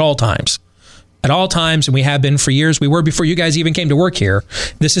 right? At all times. At all times, and we have been for years. We were before you guys even came to work here.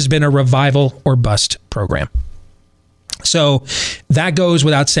 This has been a revival or bust program. So that goes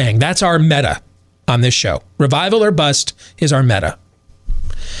without saying. That's our meta on this show. Revival or bust is our meta.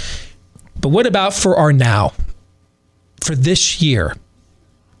 But what about for our now? For this year?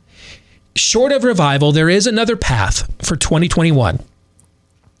 Short of revival, there is another path for 2021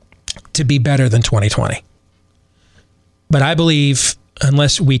 to be better than 2020. But I believe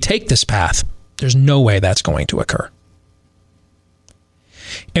unless we take this path, there's no way that's going to occur.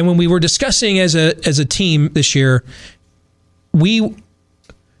 And when we were discussing as a team this year, we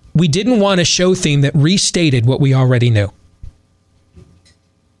didn't want a show theme that restated what we already knew.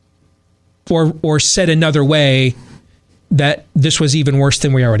 Or said another way that this was even worse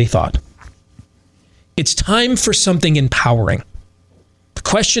than we already thought. It's time for something empowering. The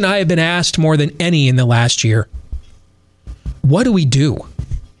question I have been asked more than any in the last year, what do we do?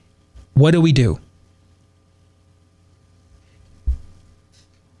 What do we do?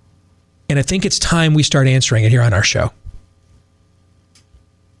 And I think it's time we start answering it here on our show.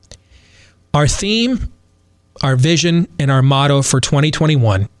 Our theme, our vision, and our motto for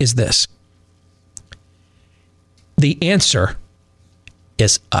 2021 is this. The answer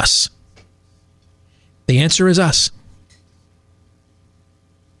is us. The answer is us.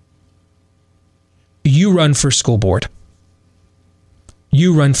 You run for school board.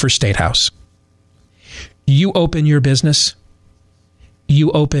 You run for state house. You open your business.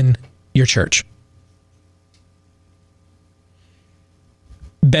 You open your church.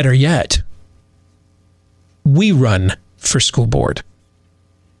 Better yet, we run for school board.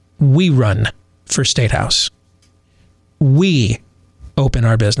 We run for state house. We open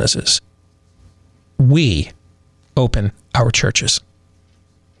our businesses. We open our churches.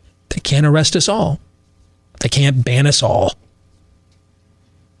 They can't arrest us all. They can't ban us all.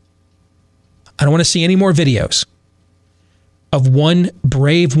 I don't want to see any more videos of one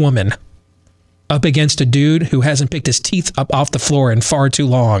brave woman up against a dude who hasn't picked his teeth up off the floor in far too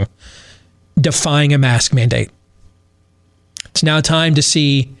long, defying a mask mandate. It's now time to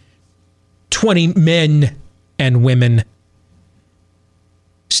see 20 men and women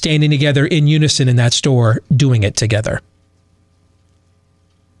standing together in unison in that store, doing it together.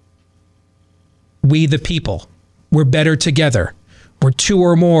 We the people, we're better together. Where two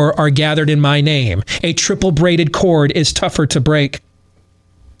or more are gathered in my name. A triple braided cord is tougher to break.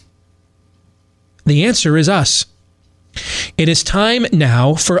 The answer is us. It is time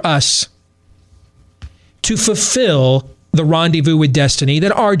now for us to fulfill the rendezvous with destiny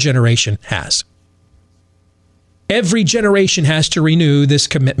that our generation has. Every generation has to renew this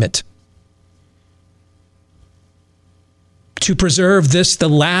commitment to preserve this, the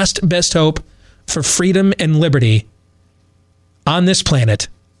last best hope for freedom and liberty on this planet,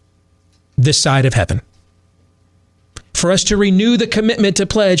 this side of heaven. For us to renew the commitment to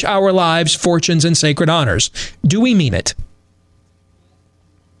pledge our lives, fortunes, and sacred honors. Do we mean it?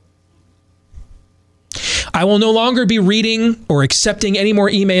 I will no longer be reading or accepting any more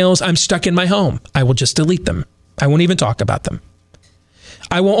emails. I'm stuck in my home. I will just delete them. I won't even talk about them.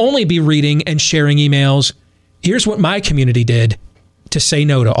 I will only be reading and sharing emails. Here's what my community did to say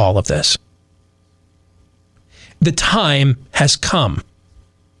no to all of this. The time has come.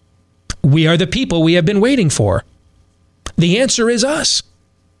 We are the people we have been waiting for. The answer is us.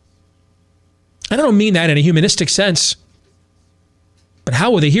 I don't mean that in a humanistic sense. But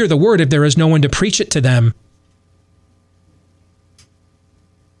how will they hear the word if there is no one to preach it to them?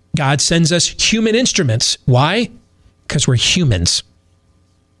 God sends us human instruments. Why? Because we're humans.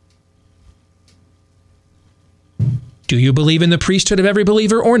 Do you believe in the priesthood of every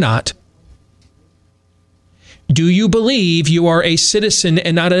believer or not? Do you believe you are a citizen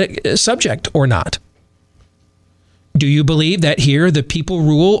and not a subject or not? Do you believe that here the people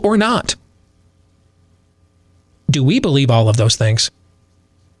rule or not? Do we believe all of those things?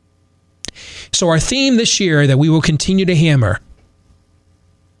 So our theme this year that we will continue to hammer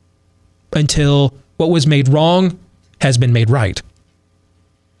until what was made wrong has been made right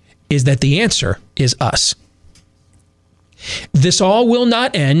is that the answer is us. This all will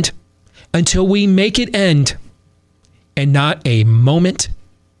not end until we make it end, and not a moment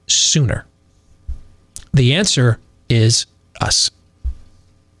sooner. The answer is us.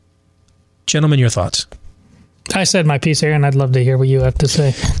 Gentlemen, your thoughts? I said my piece, Aaron. I'd love to hear what you have to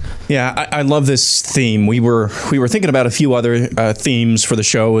say. Yeah, I love this theme. We were thinking about a few other themes for the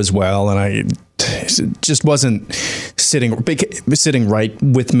show as well, and I just wasn't sitting right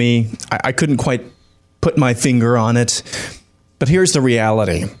with me. I couldn't quite put my finger on it. But here's the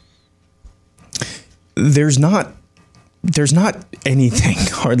reality. There's not anything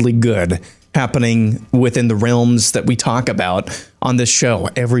hardly good happening within the realms that we talk about on this show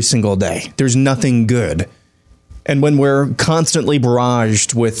every single day. There's nothing good. And when we're constantly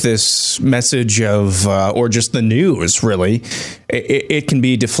barraged with this message of, or just the news, really, it can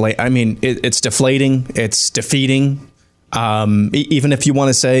be it's deflating, it's defeating. Even if you want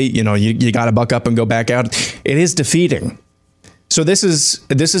to say, you got to buck up and go back out, it is defeating. So this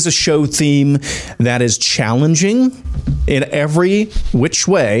is a show theme that is challenging in every which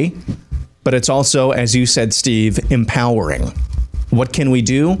way, but it's also, as you said, Steve, empowering. What can we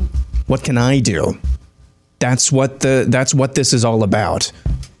do? What can I do? That's what this is all about.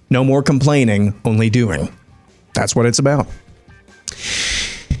 No more complaining, only doing. That's what it's about.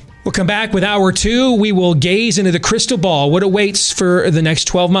 We'll come back with hour 2. We will gaze into the crystal ball. What awaits for the next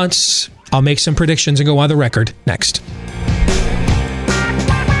 12 months? I'll make some predictions and go on the record next.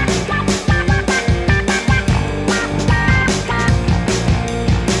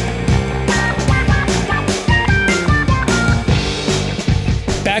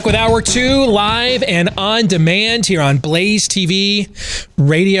 Back with hour 2, live and on demand here on Blaze TV,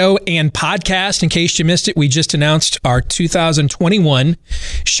 radio, and podcast. In case you missed it, we just announced our 2021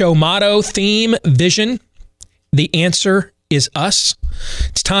 show motto, theme, vision. The answer is us.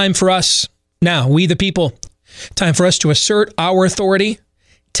 It's time for us now, we the people, time for us to assert our authority,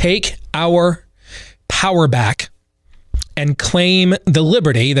 take our power back, and claim the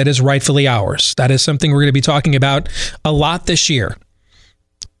liberty that is rightfully ours. That is something we're going to be talking about a lot this year.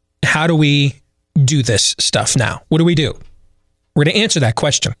 How do we do this stuff now? What do we do? We're going to answer that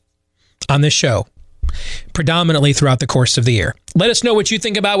question on this show predominantly throughout the course of the year. Let us know what you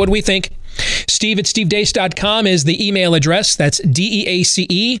think about what we think. Steve@stevedeace.com is the email address. That's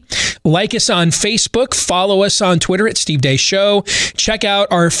DEACE. Like us on Facebook. Follow us on Twitter at Steve Deace Show. Check out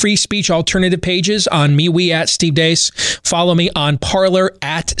our free speech alternative pages on MeWe at Steve Deace. Follow me on Parler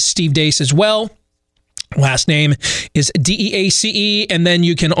at Steve Deace as well. Last name is DEACE. And then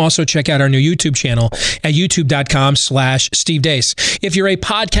you can also check out our new YouTube channel at youtube.com/Steve Deace. If you're a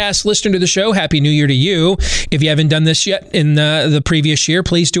podcast listener to the show, Happy New Year to you. If you haven't done this yet in the previous year,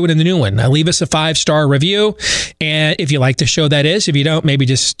 please do it in the new one. Leave us a 5-star review. And if you like the show, that is. If you don't, maybe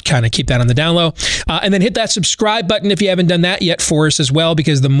just kind of keep that on the down low. And then hit that subscribe button if you haven't done that yet for us as well,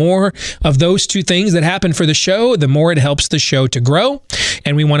 because the more of those two things that happen for the show, the more it helps the show to grow.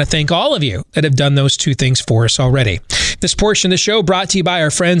 And we want to thank all of you that have done those two things for us already. This portion of the show brought to you by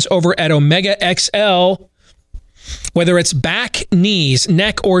our friends over at Omega XL. Whether it's back, knees,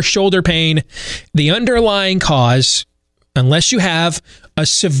 neck, or shoulder pain, the underlying cause, unless you have a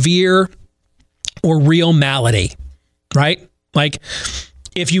severe or real malady, right? Like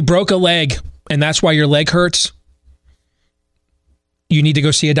if you broke a leg and that's why your leg hurts, you need to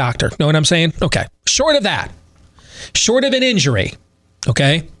go see a doctor. Know what I'm saying? Okay. Short of that, short of an injury,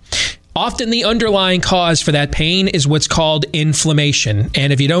 okay? Often the underlying cause for that pain is what's called inflammation.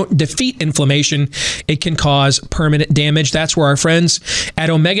 And if you don't defeat inflammation, it can cause permanent damage. That's where our friends at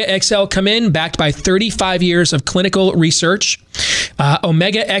Omega XL come in, backed by 35 years of clinical research.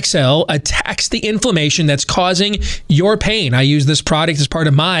 Omega XL attacks the inflammation that's causing your pain. I use this product as part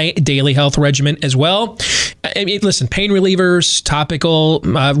of my daily health regimen as well. I mean, listen, pain relievers, topical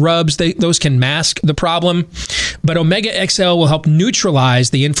rubs, those can mask the problem. But Omega XL will help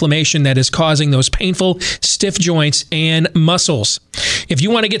neutralize the inflammation that is causing those painful, stiff joints and muscles. If you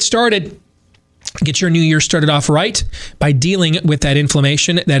want to get started, get your new year started off right by dealing with that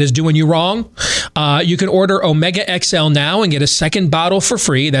inflammation that is doing you wrong. You can order Omega XL now and get a second bottle for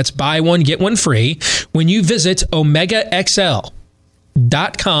free. That's buy one, get one free when you visit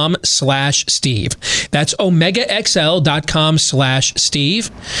OmegaXL.com/Steve. That's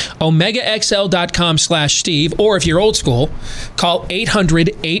OmegaXL.com/Steve. OmegaXL.com/Steve. Or if you're old school, call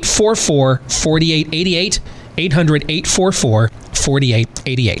 800-844-4888.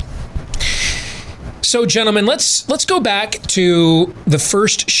 800-844-4888. So, gentlemen, let's go back to the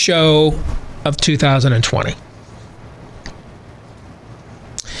first show of 2020.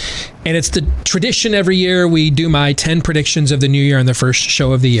 And it's the tradition every year we do my 10 predictions of the new year on the first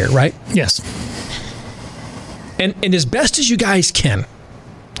show of the year, right? Yes. And as best as you guys can,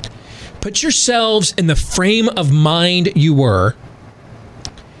 put yourselves in the frame of mind you were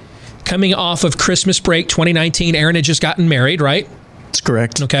coming off of Christmas break 2019. Aaron had just gotten married, right? That's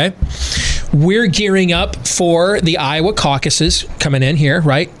correct. Okay. We're gearing up for the Iowa caucuses coming in here,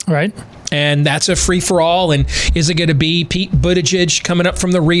 right? Right. And that's a free-for-all. And is it going to be Pete Buttigieg coming up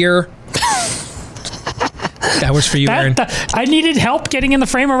from the rear? That was for you, Aaron. I needed help getting in the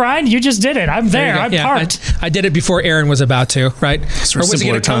frame of mind. You just did it. I'm there. I'm parked. I did it before Aaron was about to, right? Or was he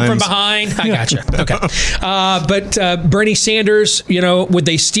going to come from behind? I gotcha. Okay. But Bernie Sanders, would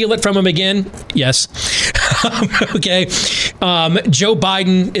they steal it from him again? Yes. Okay. Joe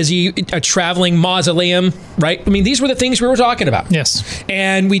Biden, is he a traveling mausoleum, right? I mean, these were the things we were talking about. Yes.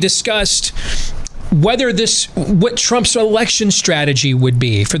 And we discussed what Trump's election strategy would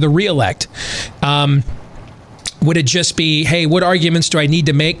be for the reelect. Would it just be, hey, what arguments do I need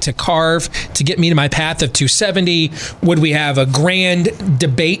to make to carve to get me to my path of 270? Would we have a grand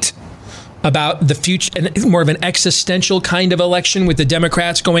debate about the future, and more of an existential kind of election with the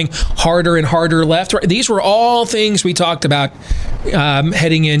Democrats going harder and harder left? These were all things we talked about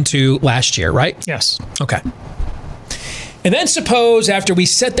heading into last year, right? Yes. Okay. And then suppose after we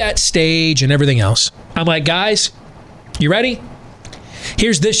set that stage and everything else, I'm like, guys, you ready?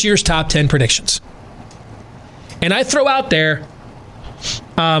 Here's this year's top 10 predictions. And I throw out there,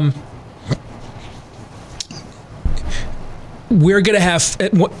 we're going to have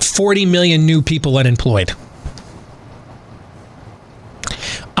 40 million new people unemployed.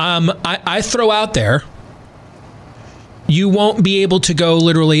 I throw out there, you won't be able to go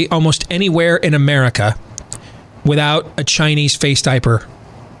literally almost anywhere in America without a Chinese face diaper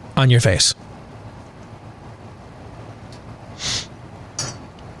on your face.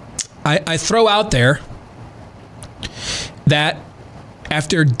 I throw out there that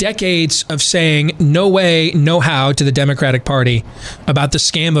after decades of saying no way, no how to the Democratic Party about the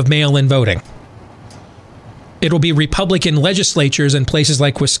scam of mail-in voting, it'll be Republican legislatures in places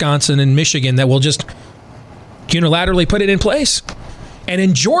like Wisconsin and Michigan that will just unilaterally put it in place. And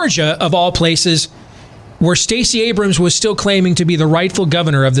in Georgia, of all places, where Stacey Abrams was still claiming to be the rightful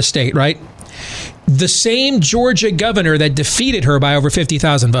governor of the state, right? The same Georgia governor that defeated her by over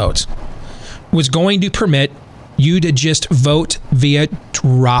 50,000 votes was going to permit you to just vote via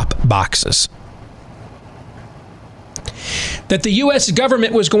drop boxes. That the U.S.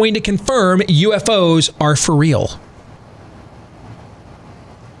 government was going to confirm UFOs are for real.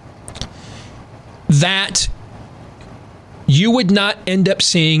 That you would not end up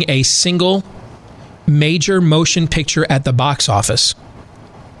seeing a single major motion picture at the box office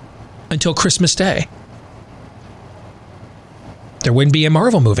until Christmas Day. There wouldn't be a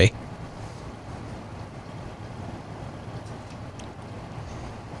Marvel movie.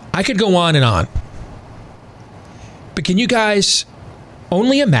 I could go on and on. But can you guys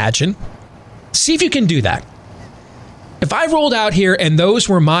only imagine? See if you can do that. If I rolled out here and those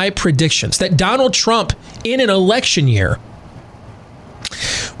were my predictions, that Donald Trump in an election year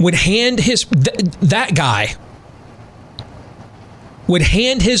would hand that guy would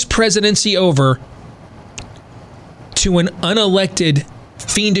hand his presidency over to an unelected,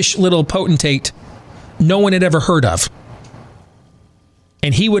 fiendish little potentate no one had ever heard of.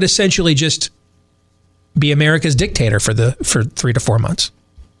 And he would essentially just be America's dictator for 3 to 4 months.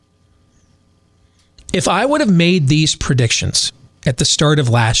 If I would have made these predictions at the start of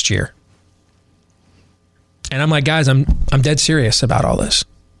last year, And I'm like, guys, I'm dead serious about all this.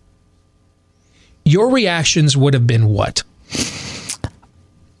 Your reactions would have been what?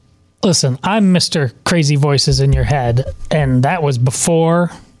 Listen, I'm Mr. Crazy Voices in Your Head, and that was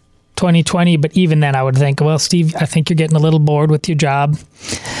before 2020, but even then I would think, well, Steve, I think you're getting a little bored with your job.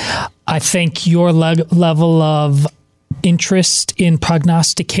 I think your level of interest in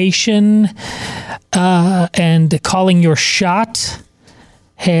prognostication and calling your shot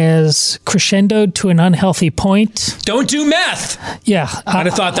has crescendoed to an unhealthy point. Don't do meth. Yeah. I'd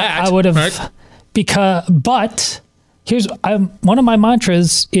have thought that. I would have, right? But here's one of my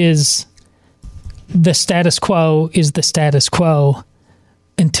mantras is the status quo is the status quo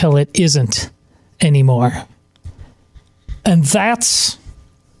until it isn't anymore. And that's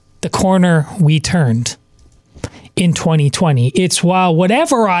the corner we turned in 2020. It's while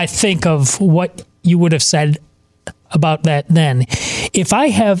whatever I think of what you would have said about that then, if I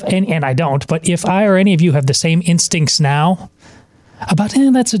have, and I don't, but if I or any of you have the same instincts now about,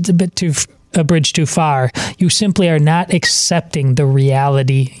 that's a bridge too far, you simply are not accepting the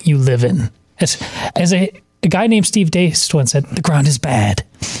reality you live in. As a guy named Steve Deace once said, the ground is bad.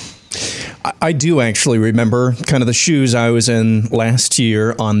 I do actually remember kind of the shoes I was in last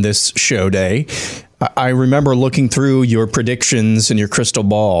year on this show day. I remember looking through your predictions and your crystal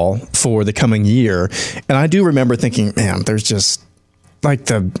ball for the coming year. And I do remember thinking, man, there's just like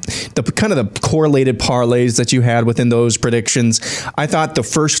the kind of the correlated parlays that you had within those predictions. I thought the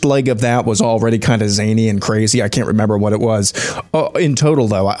first leg of that was already kind of zany and crazy. I can't remember what it was. In total,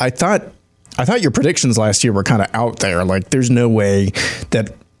 though, I thought your predictions last year were kind of out there. Like, there's no way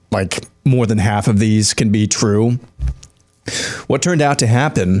that like more than half of these can be true. What turned out to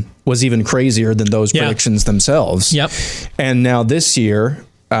happen was even crazier than those predictions themselves. Yep. And now this year,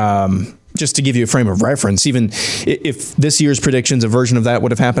 just to give you a frame of reference, even if this year's predictions, a version of that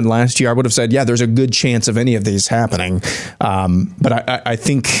would have happened last year, I would have said, yeah, there's a good chance of any of these happening. But I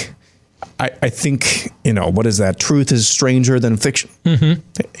think, what is that? Truth is stranger than fiction.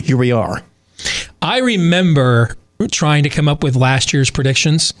 Mm-hmm. Here we are. I remember trying to come up with last year's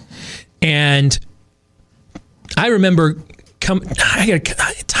predictions, and I remember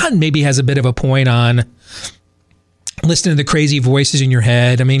Todd maybe has a bit of a point on listening to the crazy voices in your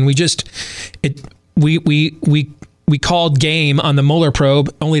head. I mean, we called game on the Mueller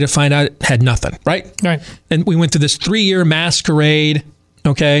probe only to find out it had nothing, right? Right. And we went through this 3-year masquerade.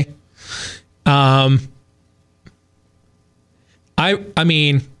 Okay. I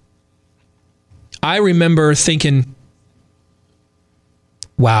mean, I remember thinking,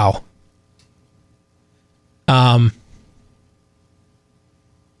 wow.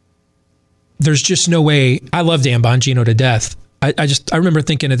 There's just no way. I love Dan Bongino to death. I remember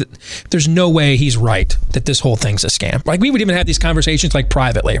thinking that there's no way he's right, that this whole thing's a scam. Like, we would even have these conversations like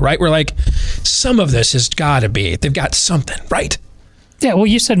privately, right? We're like, some of this has got to be, they've got something, right? Yeah, well,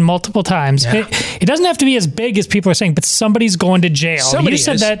 you said multiple times. Yeah. It doesn't have to be as big as people are saying, but somebody's going to jail. Somebody you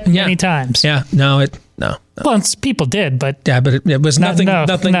said is. that many times. Yeah, no. Well, people did, but... Yeah, but it was nothing. No.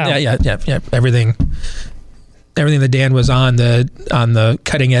 Yeah. Everything that Dan was on the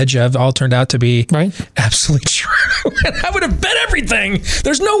cutting edge of all turned out to be absolutely true. And I would have bet everything.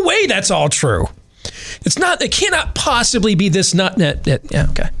 There's no way that's all true. It's not. It cannot possibly be this. Yeah.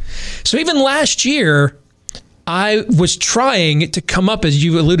 Okay. So even last year, I was trying to come up, as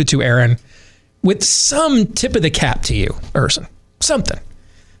you alluded to, Aaron, with some tip of the cap to you, Erson. Something.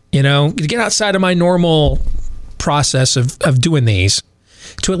 To get outside of my normal process of doing these,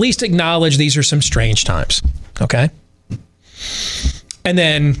 to at least acknowledge these are some strange times. Okay. And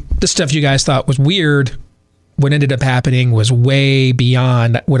then the stuff you guys thought was weird, what ended up happening was way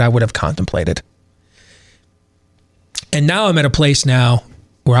beyond what I would have contemplated. And now I'm at a place now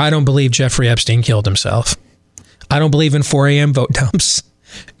where I don't believe Jeffrey Epstein killed himself. I don't believe in 4 a.m. vote dumps.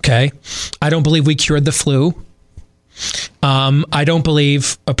 Okay. I don't believe we cured the flu. I don't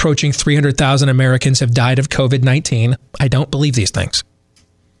believe approaching 300,000 Americans have died of COVID-19. I don't believe these things.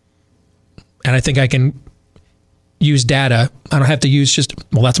 And I think I can use data. I don't have to use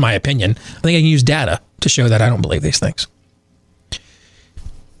that's my opinion. I think I can use data to show that I don't believe these things.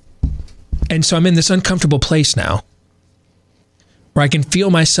 And so I'm in this uncomfortable place now where I can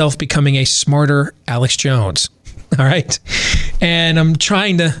feel myself becoming a smarter Alex Jones. All right. And I'm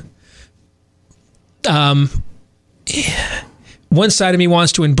trying to, one side of me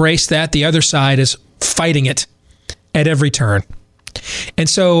wants to embrace that. The other side is fighting it at every turn. And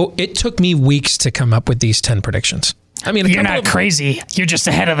so it took me weeks to come up with these 10 predictions. I mean, you're not crazy. You're just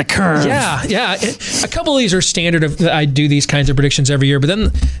ahead of the curve. Yeah. A couple of these are standard. I do these kinds of predictions every year, but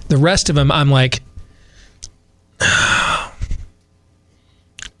then the rest of them, I'm like, I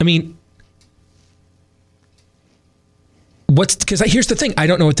mean, Because here's the thing. I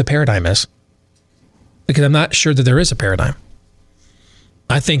don't know what the paradigm is. Because I'm not sure that there is a paradigm.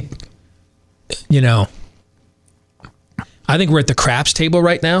 I think, we're at the craps table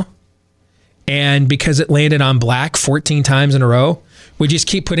right now. And because it landed on black 14 times in a row, we just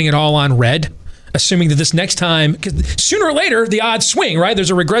keep putting it all on red, assuming that this next time, because sooner or later, the odds swing, right?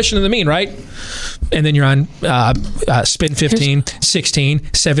 There's a regression of the mean, right? And then you're on spin 15,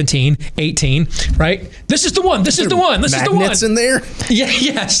 16, 17, 18, right? This is the one. This is the one. This is the one. Magnets in there? Yeah,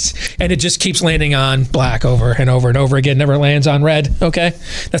 yes. And it just keeps landing on black over and over and over again, never lands on red, okay?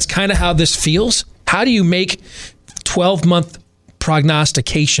 That's kind of how this feels. How do you make 12-month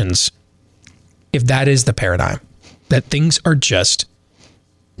prognostications if that is the paradigm? That things are just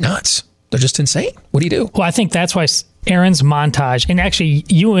nuts. They're just insane. What do you do? Well, I think that's why Aaron's montage, and actually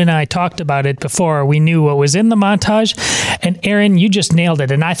you and I talked about it before we knew what was in the montage, and Aaron, you just nailed it.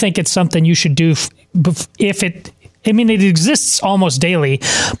 And I think it's something you should do it exists almost daily,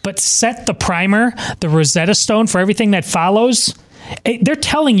 but set the primer, the Rosetta Stone for everything that follows. They're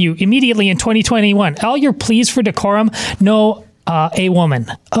telling you immediately in 2021, all your pleas for decorum, no, a woman.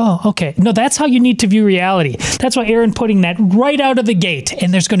 Oh, okay. No, that's how you need to view reality. That's why Aaron putting that right out of the gate.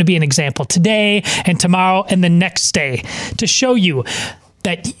 And there's going to be an example today and tomorrow and the next day to show you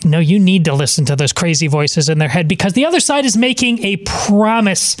that, you need to listen to those crazy voices in their head, because the other side is making a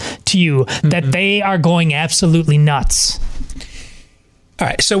promise to you that they are going absolutely nuts. All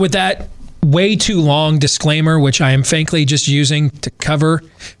right. So with that way too long disclaimer, which I am frankly just using to cover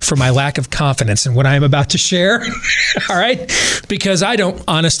for my lack of confidence in what I am about to share. All right. Because I don't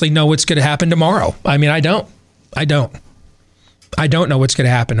honestly know what's going to happen tomorrow. I mean, I don't know what's going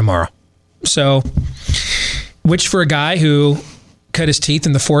to happen tomorrow. So, which for a guy who cut his teeth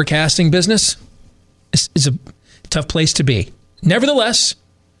in the forecasting business is a tough place to be. Nevertheless,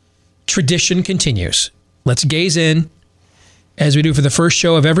 tradition continues. Let's gaze in, as we do for the first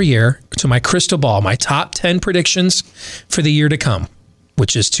show of every year, to my crystal ball, my top 10 predictions for the year to come,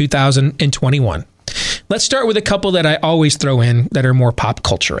 which is 2021. Let's start with a couple that I always throw in that are more pop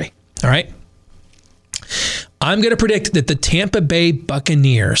culture-y. All right? I'm going to predict that the Tampa Bay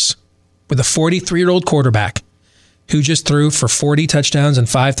Buccaneers, with a 43-year-old quarterback who just threw for 40 touchdowns and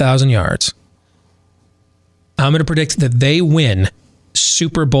 5,000 yards, I'm going to predict that they win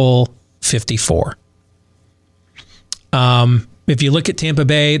Super Bowl 54. If you look at Tampa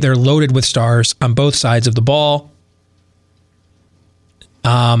Bay, they're loaded with stars on both sides of the ball.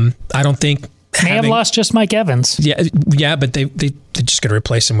 I don't think they have lost just Mike Evans. Yeah, but they just got to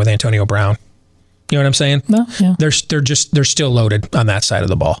replace him with Antonio Brown. You know what I'm saying? No, yeah. They're still loaded on that side of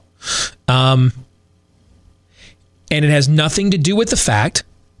the ball. And it has nothing to do with the fact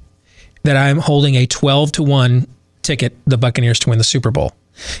that I'm holding a 12-1 ticket, the Buccaneers to win the Super Bowl.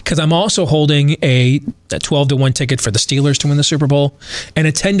 Because I'm also holding a 12-1 ticket for the Steelers to win the Super Bowl and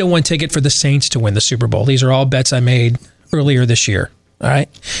a 10-1 ticket for the Saints to win the Super Bowl. These are all bets I made earlier this year. All right.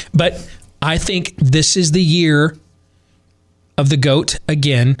 But I think this is the year of the GOAT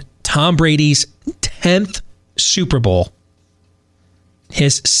again. Tom Brady's 10th Super Bowl,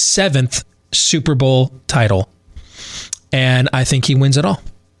 his 7th Super Bowl title. And I think he wins it all.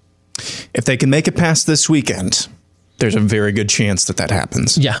 If they can make it past this weekend, there's a very good chance that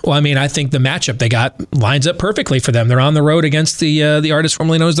happens. Yeah. Well, I mean, I think the matchup they got lines up perfectly for them. They're on the road against the artist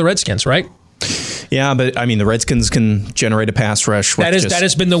formerly known as the Redskins, right? Yeah, but I mean, the Redskins can generate a pass rush. That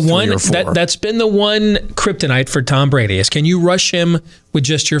has been the one that's been the one kryptonite for Tom Brady is, can you rush him with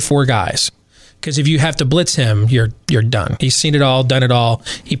just your 4 guys? Because if you have to blitz him, you're done. He's seen it all, done it all.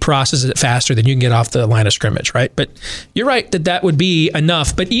 He processes it faster than you can get off the line of scrimmage, right? But you're right that would be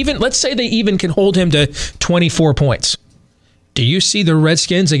enough. But even let's say they even can hold him to 24 points. Do you see the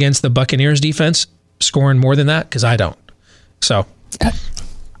Redskins against the Buccaneers defense scoring more than that? Because I don't. So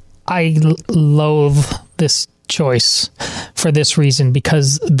I loathe this choice for this reason,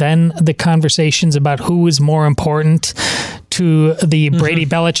 because then the conversations about who is more important to the Brady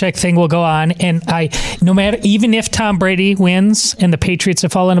Belichick thing will go on. And no matter, even if Tom Brady wins and the Patriots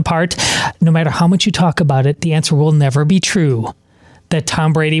have fallen apart, no matter how much you talk about it, the answer will never be true that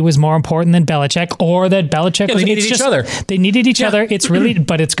Tom Brady was more important than Belichick, or that Belichick they needed each other. They needed each other. It's really,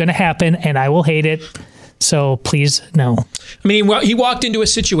 but it's going to happen, and I will hate it. So please, no. I mean, he walked into a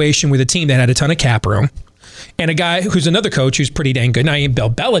situation with a team that had a ton of cap room, and a guy who's another coach who's pretty dang good. Now, he ain't Bill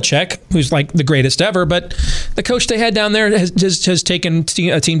Belichick, who's like the greatest ever, but the coach they had down there has taken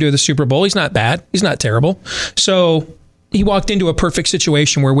a team to the Super Bowl. He's not bad. He's not terrible. So he walked into a perfect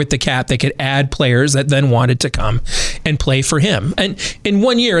situation where with the cap, they could add players that then wanted to come and play for him. And in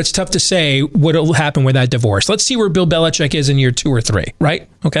 1 year, it's tough to say what will happen with that divorce. Let's see where Bill Belichick is in year 2 or 3, right?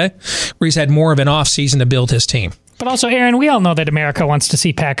 Okay? Where he's had more of an off season to build his team. But also, Aaron, we all know that America wants to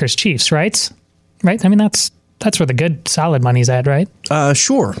see Packers Chiefs, right? Right? I mean, that's where the good, solid money's at, right?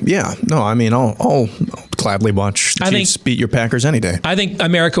 Sure. Yeah. No, I mean, I'll gladly watch the Chiefs beat your Packers any day. I think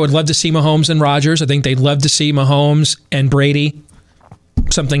America would love to see Mahomes and Rodgers. I think they'd love to see Mahomes and Brady.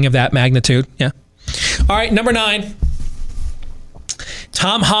 Something of that magnitude. Yeah. All right, number 9.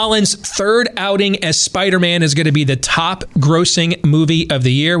 Tom Holland's third outing as Spider-Man is going to be the top grossing movie of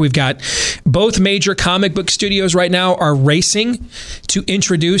the year. We've got both major comic book studios right now are racing to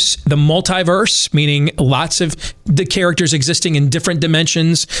introduce the multiverse, meaning lots of the characters existing in different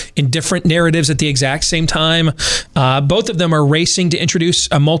dimensions, in different narratives at the exact same time. Both of them are racing to introduce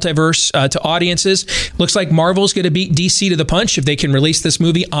a multiverse to audiences. Looks like Marvel's going to beat DC to the punch if they can release this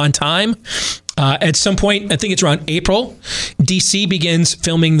movie on time. At some point, I think it's around April, DC begins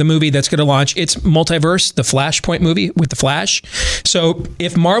filming the movie that's going to launch its multiverse, the Flashpoint movie with the Flash. So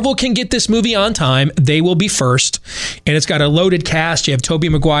if Marvel can get this movie on time, they will be first. And it's got a loaded cast. You have Tobey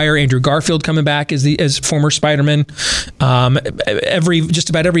Maguire, Andrew Garfield coming back as former Spider-Man. Just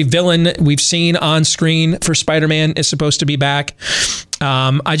about every villain we've seen on screen for Spider-Man is supposed to be back.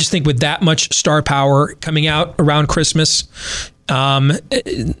 I just think with that much star power coming out around Christmas,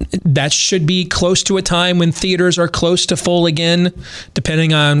 that should be close to a time when theaters are close to full again,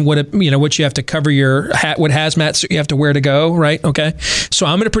 depending on what you have to cover your hat, what hazmat suit you have to wear to go, right? Okay. So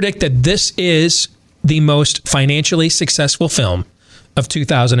I'm going to predict that this is the most financially successful film of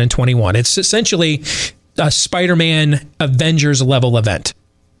 2021. It's essentially a Spider-Man Avengers level event.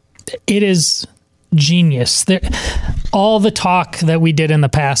 It is genius. All the talk that we did in the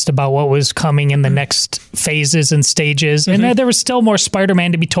past about what was coming in the next phases and stages, and there was still more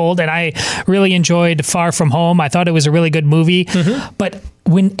Spider-Man to be told, and I really enjoyed Far From Home. I thought it was a really good movie, but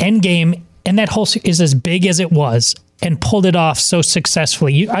when Endgame and that whole is as big as it was and pulled it off so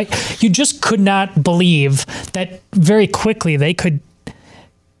successfully, you just could not believe that very quickly they could.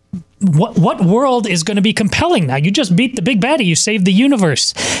 What world is going to be compelling now? You just beat the big baddie. You saved the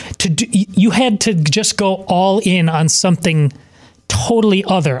universe. You had to just go all in on something totally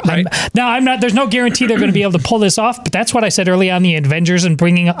other. Right. There's no guarantee they're going to be able to pull this off, but that's what I said early on, the Avengers and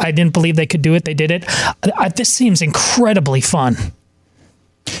I didn't believe they could do it. They did it. This seems incredibly fun.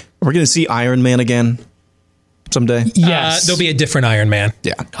 We're going to see Iron Man again someday? Yes. There'll be a different Iron Man.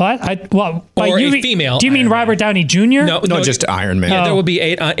 Yeah. Or a female. Do you mean Iron Robert Downey Jr.? No, just Iron Man. Yeah, there will be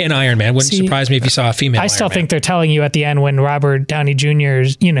an Iron Man. Wouldn't surprise me if you saw a female. I still think they're telling you at the end when Robert Downey Jr.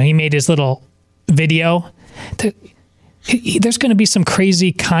 He made his little video. There's going to be some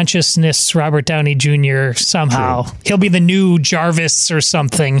crazy consciousness Robert Downey Jr. somehow. True. He'll be the new Jarvis or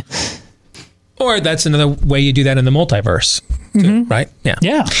something. Or that's another way you do that in the multiverse, too, right? Yeah.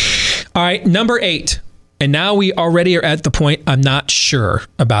 Yeah. All right, number 8. And now we already are at the point I'm not sure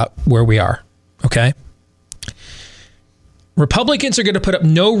about where we are, okay? Republicans are going to put up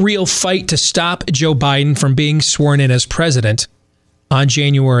no real fight to stop Joe Biden from being sworn in as president on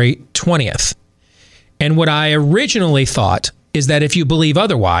January 20th. And what I originally thought is that if you believe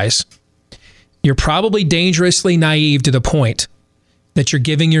otherwise, you're probably dangerously naive to the point that you're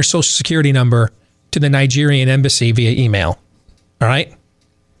giving your social security number to the Nigerian embassy via email, all right?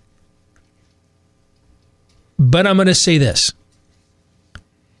 But I'm going to say this,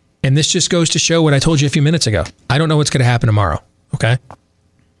 and this just goes to show what I told you a few minutes ago. I don't know what's going to happen tomorrow, okay?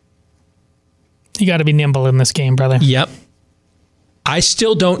 You got to be nimble in this game, brother. Yep. I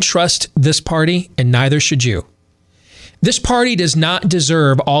still don't trust this party, and neither should you. This party does not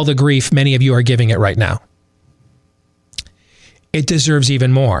deserve all the grief many of you are giving it right now. It deserves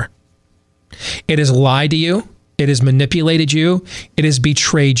even more. It has lied to you. It has manipulated you. It has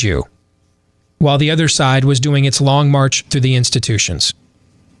betrayed you, while the other side was doing its long march through the institutions.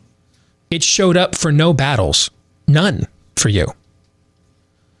 It showed up for no battles. None for you.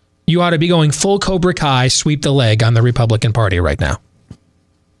 You ought to be going full Cobra Kai, sweep the leg on the Republican Party right now.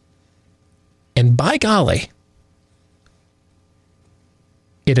 And by golly,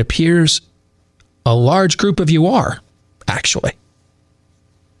 it appears a large group of you are, actually.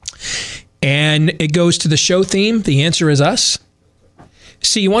 And it goes to the show theme. The answer is us.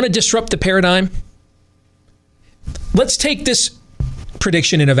 See, you want to disrupt the paradigm? Let's take this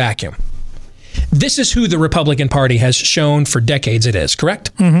prediction in a vacuum. This is who the Republican Party has shown for decades it is,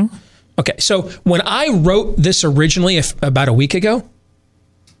 correct? Mm-hmm. Okay, so when I wrote this originally about a week ago,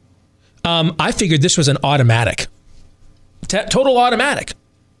 I figured this was an automatic. Total automatic.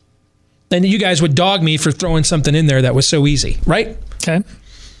 And you guys would dog me for throwing something in there that was so easy, right? Okay.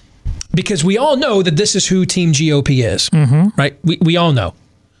 Because we all know that this is who Team GOP is, right? We all know.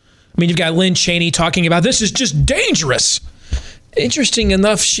 I mean, you've got Lynn Cheney talking about this is just dangerous. Interesting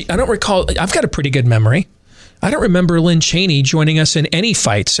enough, I don't recall. I've got a pretty good memory. I don't remember Lynn Cheney joining us in any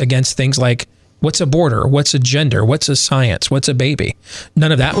fights against things like what's a border, what's a gender, what's a science, what's a baby.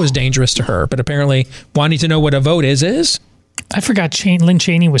 None of that was dangerous to her. But apparently wanting to know what a vote is. I forgot Lynn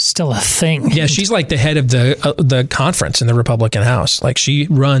Cheney was still a thing. Yeah, she's like the head of the conference in the Republican House. Like she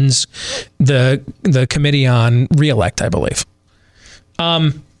runs the committee on reelect, I believe.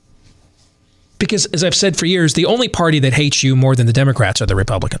 Because as I've said for years, the only party that hates you more than the Democrats are the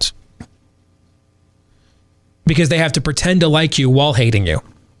Republicans. Because they have to pretend to like you while hating you.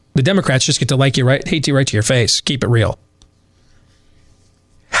 The Democrats just get to like you hate you right to your face. Keep it real.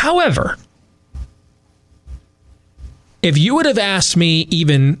 However, if you would have asked me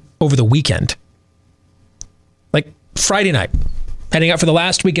even over the weekend, like Friday night, heading out for the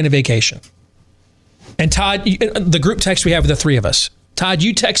last weekend of vacation, and Todd, the group text we have with the three of us, Todd,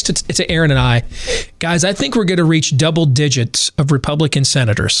 you texted to Aaron and I, guys, I think we're going to reach double digits of Republican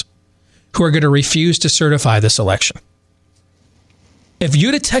senators who are going to refuse to certify this election. If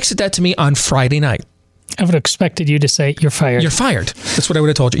you'd have texted that to me on Friday night, I would have expected you to say, you're fired. You're fired. That's what I would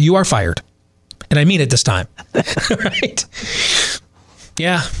have told you. You are fired. And I mean it this time. Right?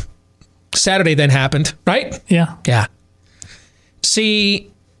 Yeah. Saturday then happened, right? Yeah. Yeah.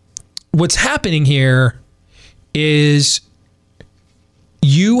 See, what's happening here is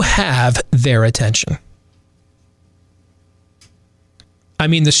you have their attention. I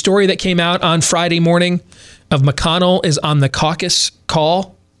mean, the story that came out on Friday morning of McConnell is on the caucus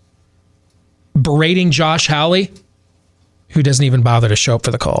call berating Josh Hawley, who doesn't even bother to show up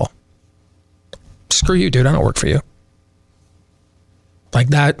for the call. Screw you, dude. I don't work for you. Like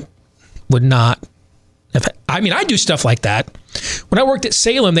that would not. I mean, I do stuff like that. When I worked at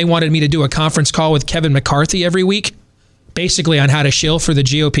Salem, they wanted me to do a conference call with Kevin McCarthy every week, basically on how to shill for the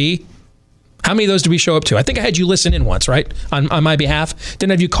GOP. How many of those did we show up to? I think I had you listen in once, right? On my behalf.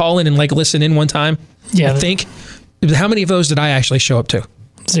 Didn't have you call in and like listen in one time? Yeah. I think. How many of those did I actually show up to?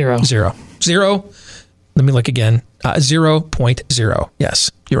 Zero. Let me look again. 0.0.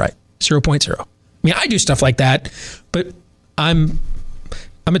 Yes, you're right. 0.0. I mean, I do stuff like that, but I'm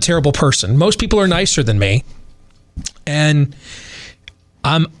a terrible person. Most people are nicer than me, and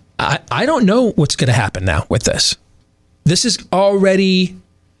I don't know what's going to happen now with this. This is already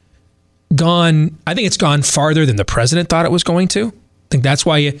gone. I think it's gone farther than the president thought it was going to. I think that's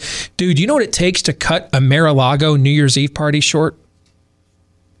why dude, you know what it takes to cut a Mar-a-Lago New Year's Eve party short?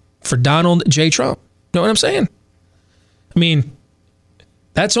 For Donald J. Trump. Know what I'm saying? I mean,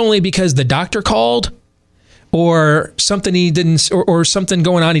 that's only because the doctor called or something he didn't, or something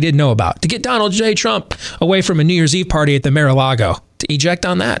going on he didn't know about. To get Donald J. Trump away from a New Year's Eve party at the Mar-a-Lago, to eject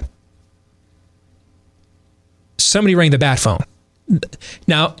on that. Somebody rang the bat phone.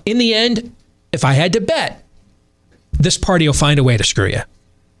 Now, in the end, if I had to bet, this party will find a way to screw you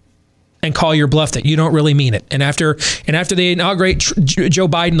and call your bluff that you don't really mean it. And after they inaugurate Joe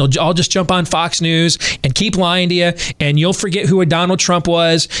Biden, they'll all just jump on Fox News and keep lying to you, and you'll forget who a Donald Trump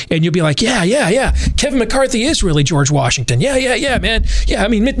was, and you'll be like, yeah, Kevin McCarthy is really George Washington. Yeah, man. Yeah, I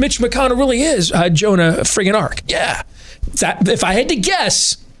mean, Mitch McConnell really is Jonah friggin' Ark. Yeah. If I had to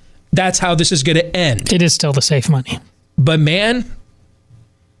guess, that's how this is going to end. It is still the safe money. But man,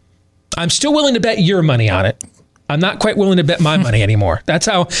 I'm still willing to bet your money on it. I'm not quite willing to bet my money anymore. That's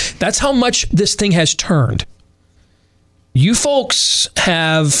how much this thing has turned. You folks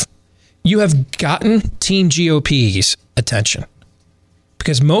have gotten Team GOP's attention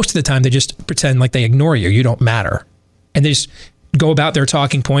because most of the time they just pretend like they ignore you. You don't matter. And they just go about their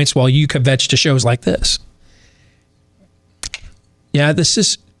talking points while you kvetch to shows like this. Yeah, this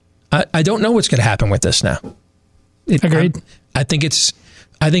is, I don't know what's going to happen with this now. Agreed. I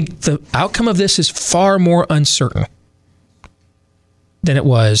think the outcome of this is far more uncertain than it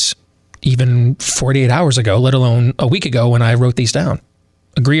was even 48 hours ago, let alone a week ago when I wrote these down.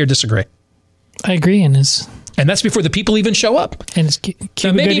 Agree or disagree? I agree, and that's before the people even show up. And it's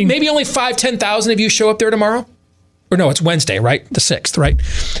now, maybe only 5,000-10,000 of you show up there tomorrow. Or no, it's Wednesday, right? The 6th, right?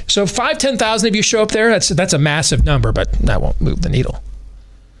 So 5,000-10,000 of you show up there. That's a massive number, but that won't move the needle.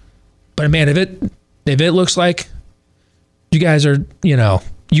 But man, if it looks like you guys are,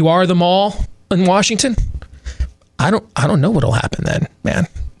 you are the mall in Washington, I don't know what'll happen then, man.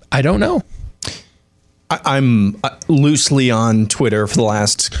 I don't know. I'm loosely on Twitter for the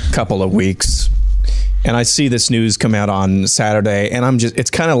last couple of weeks, and I see this news come out on Saturday, and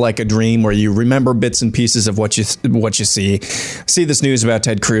it's kind of like a dream where you remember bits and pieces of what you see. See this news about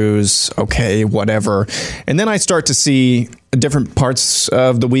Ted Cruz, okay, whatever. And then I start to see different parts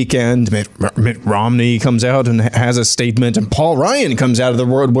of the weekend. Mitt Romney comes out and has a statement, and Paul Ryan comes out of the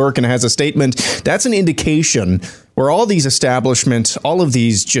woodwork and has a statement. That's an indication where all these establishments, all of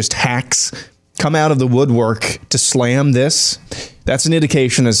these just hacks, come out of the woodwork to slam this, that's an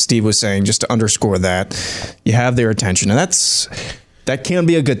indication, as Steve was saying, just to underscore that, you have their attention. And that can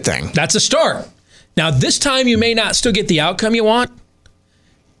be a good thing. That's a start. Now, this time you may not still get the outcome you want,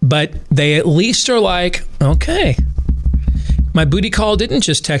 but they at least are like, okay, my booty call didn't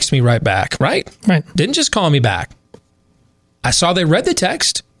just text me right back, right? Right. Didn't just call me back. I saw they read the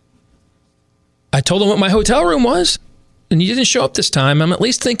text. I told them what my hotel room was, and you didn't show up this time. I'm at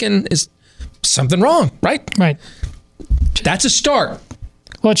least thinking, is something wrong, right? Right. That's a start.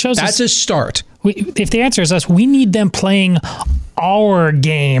 Well, it shows That's a start. if the answer is us, we need them playing our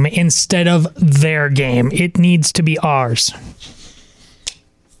game instead of their game. It needs to be ours.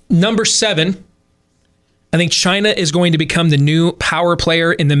 Number 7, I think China is going to become the new power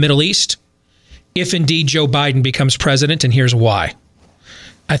player in the Middle East if indeed Joe Biden becomes president, and here's why.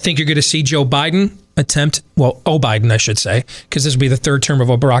 I think you're going to see Joe Biden Biden, I should say, because this will be the third term of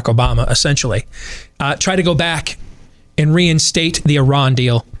Barack Obama, essentially, try to go back and reinstate the Iran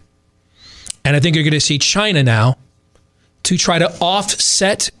deal. And I think you're going to see China now to try to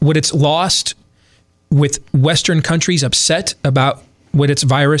offset what it's lost with Western countries upset about what its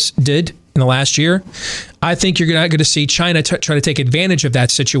virus did in the last year. I think you're not going to see China try to take advantage of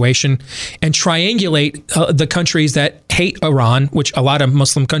that situation and triangulate the countries that hate Iran, which a lot of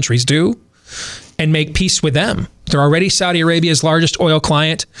Muslim countries do, and make peace with them. They're already Saudi Arabia's largest oil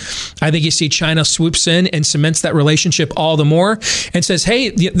client. I think you see China swoops in and cements that relationship all the more and says,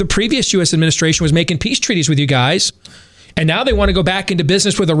 hey, the previous U.S. administration was making peace treaties with you guys, and now they want to go back into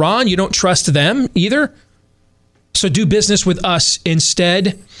business with Iran. You don't trust them either. So do business with us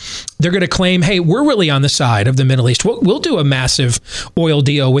instead. They're going to claim, hey, we're really on the side of the Middle East. We'll do a massive oil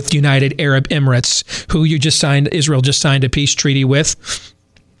deal with United Arab Emirates, who Israel just signed a peace treaty with.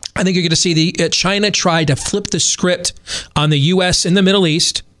 I think you're going to see China try to flip the script on the U.S. in the Middle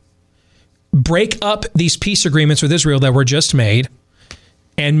East, break up these peace agreements with Israel that were just made,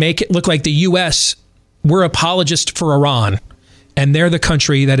 and make it look like the U.S., we're apologists for Iran, and they're the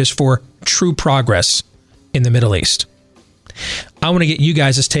country that is for true progress in the Middle East. I want to get you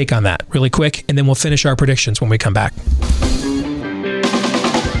guys' take on that really quick, and then we'll finish our predictions when we come back.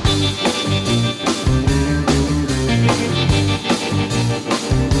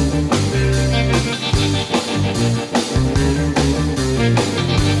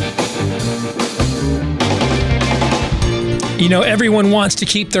 You know, everyone wants to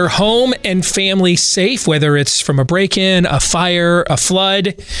keep their home and family safe, whether it's from a break-in, a fire, a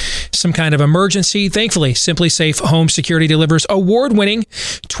flood, some kind of emergency. Thankfully, Simply Safe Home Security delivers award-winning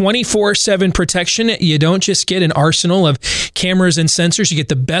 24/7 protection. You don't just get an arsenal of cameras and sensors. You get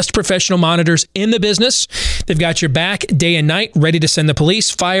the best professional monitors in the business. They've got your back day and night, ready to send the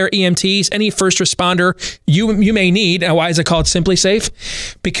police, fire, EMTs, any first responder you may need. Now, why is it called Simply Safe?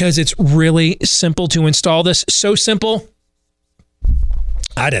 Because it's really simple to install this. So simple,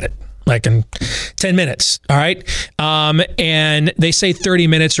 I did it like in 10 minutes. All right. And they say 30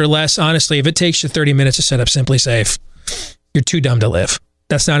 minutes or less. Honestly, if it takes you 30 minutes to set up Simply Safe, you're too dumb to live.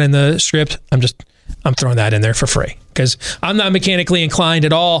 That's not in the script. I'm throwing that in there for free because I'm not mechanically inclined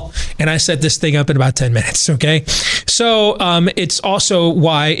at all. And I set this thing up in about 10 minutes. Okay. So it's also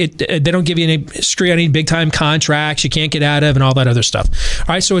why they don't give you any big time contracts you can't get out of and all that other stuff.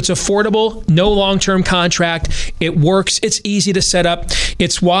 All right. So it's affordable, no long-term contract. It works. It's easy to set up.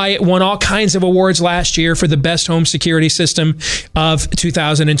 It's why it won all kinds of awards last year for the best home security system of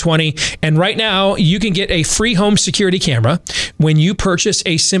 2020. And right now you can get a free home security camera when you purchase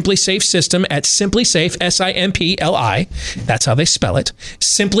a Simply Safe system at Simply Safe, SIMPLI. That's how they spell it.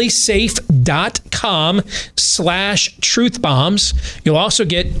 simplysafe.com/truthbombs. You'll also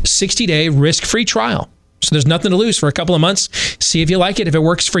get 60-day risk-free trial. So there's nothing to lose for a couple of months. See if you like it, if it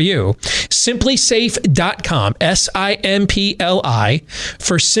works for you. Simplysafe.com, SIMPLI,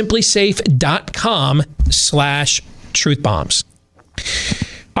 for simplysafe.com/truthbombs.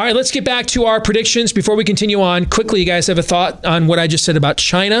 All right, let's get back to our predictions. Before we continue on, quickly, you guys have a thought on what I just said about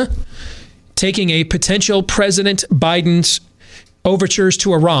China taking a potential President Biden's overtures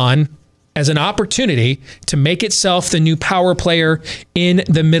to Iran as an opportunity to make itself the new power player in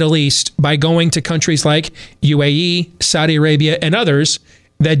the Middle East by going to countries like UAE, Saudi Arabia, and others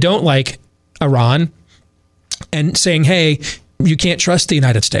that don't like Iran and saying, hey, you can't trust the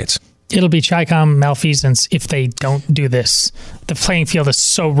United States. It'll be Chi-Com malfeasance if they don't do this. The playing field is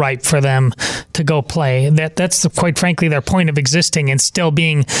so ripe for them to go play. That's quite frankly their point of existing and still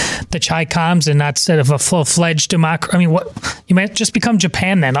being the Chi-Coms and not instead of a full-fledged democracy. I mean, what you might just become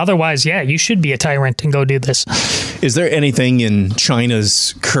Japan then. Otherwise, yeah, you should be a tyrant and go do this. Is there anything in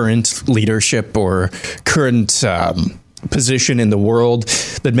China's current leadership or current position in the world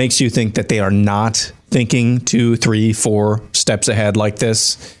that makes you think that they are not thinking 2, 3, 4 steps ahead like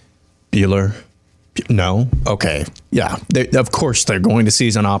this? Bueller? No? Okay. Yeah. Of course, they're going to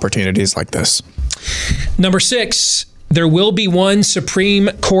seize on opportunities like this. Number 6, there will be one Supreme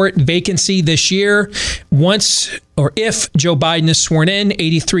Court vacancy this year. Once or if Joe Biden is sworn in,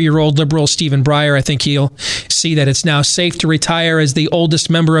 83-year-old liberal Stephen Breyer, I think he'll see that it's now safe to retire as the oldest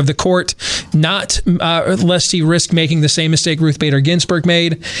member of the court, not lest he risk making the same mistake Ruth Bader Ginsburg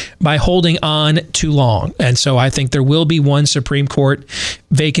made by holding on too long. And so I think there will be one Supreme Court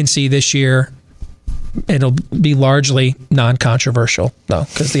vacancy this year. It'll be largely non-controversial, though,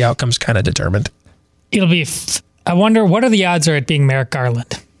 because the outcome's kind of determined. It'll be... I wonder, what are the odds are it being Merrick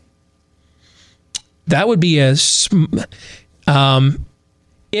Garland? That would be if, you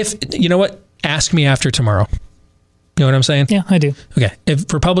know what? Ask me after tomorrow. You know what I'm saying? Yeah, I do. Okay.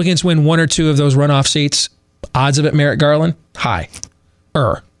 If Republicans win 1 or 2 of those runoff seats, odds of it Merrick Garland, high.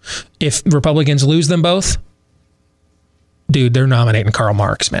 If Republicans lose them both, dude, they're nominating Karl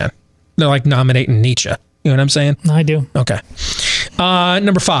Marx, man. They're like nominating Nietzsche. You know what I'm saying? I do. Okay.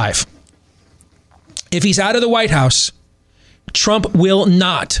 Number 5. If he's out of the White House, Trump will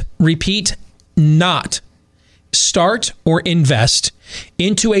not, repeat, not start or invest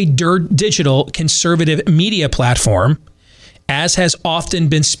into a digital conservative media platform, as has often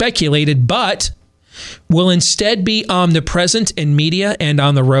been speculated, but will instead be omnipresent in media and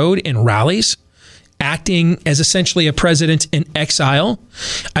on the road in rallies, acting as essentially a president in exile.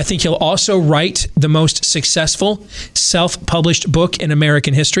 I think he'll also write the most successful self-published book in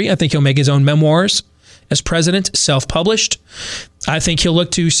American history. I think he'll make his own memoirs as president, self-published. I think he'll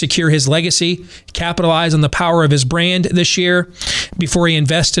look to secure his legacy, capitalize on the power of his brand this year before he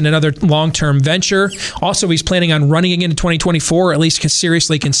invests in another long-term venture. Also, he's planning on running again in 2024, or at least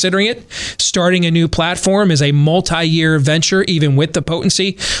seriously considering it. Starting a new platform is a multi-year venture, even with the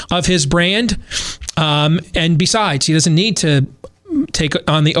potency of his brand. And besides, he doesn't need to take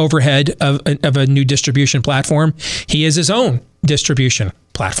on the overhead of a new distribution platform. He is his own distribution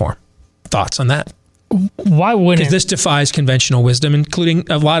platform. Thoughts on that? Why wouldn't? Because this defies conventional wisdom, including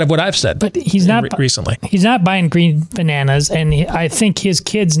a lot of what I've said. But he's not recently. He's not buying green bananas, and I think his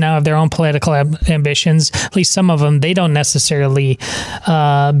kids now have their own political ambitions. At least some of them. They don't necessarily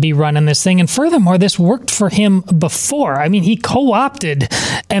be running this thing. And furthermore, this worked for him before. I mean, he co-opted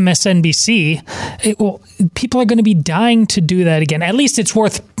MSNBC. People are going to be dying to do that again. At least it's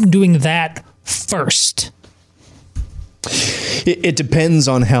worth doing that first. It depends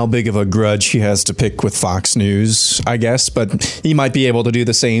on how big of a grudge he has to pick with Fox News, I guess, but he might be able to do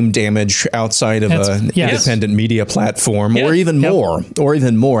the same damage outside of an independent media platform, or even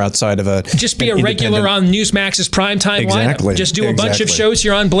more outside of a just be a regular on Newsmax's primetime lineup. Just do a bunch of shows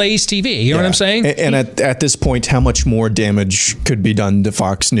here on Blaze TV. You know what I'm saying? And at this point, how much more damage could be done to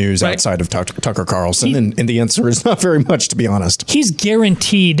Fox News outside of Tucker Carlson? And the answer is not very much, to be honest. He's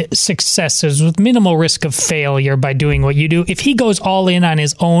guaranteed successes with minimal risk of failure by doing what you do. If he goes all in on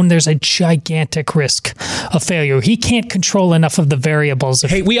his own, there's a gigantic risk of failure. He can't control enough of the variables.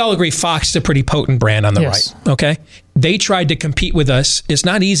 Hey, we all agree Fox is a pretty potent brand on the right, okay? They tried to compete with us. It's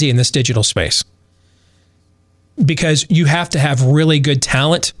not easy in this digital space because you have to have really good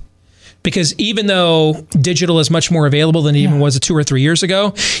talent. Because even though digital is much more available than it even was 2 or 3 years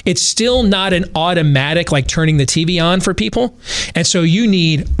ago, it's still not an automatic, like turning the TV on for people. And so you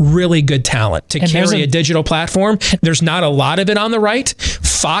need really good talent to carry a digital platform. There's not a lot of it on the right.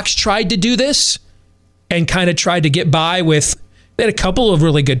 Fox tried to do this and kind of tried to get by with, they had a couple of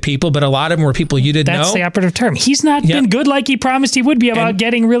really good people, but a lot of them were people you didn't know. That's the operative term. He's not been good like he promised he would be about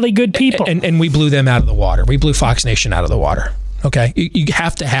getting really good people. And we blew them out of the water. We blew Fox Nation out of the water. Okay, you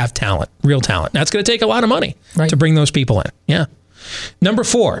have to have talent, real talent. That's going to take a lot of money to bring those people in. Yeah. Number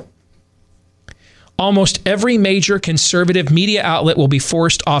 4, almost every major conservative media outlet will be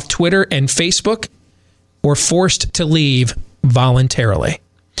forced off Twitter and Facebook or forced to leave voluntarily.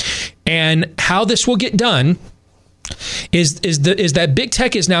 And how this will get done is that big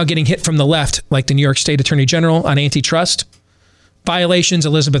tech is now getting hit from the left, like the New York State Attorney General on antitrust violations.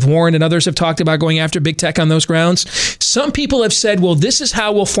 Elizabeth Warren and others have talked about going after big tech on those grounds. Some people have said, well, this is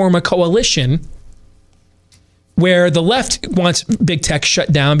how we'll form a coalition where the left wants big tech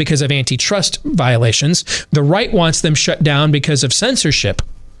shut down because of antitrust violations. The right wants them shut down because of censorship.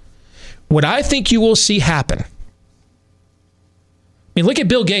 What I think you will see happen, I mean, look at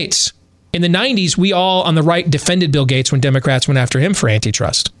Bill Gates. In the 90s, we all on the right defended Bill Gates when Democrats went after him for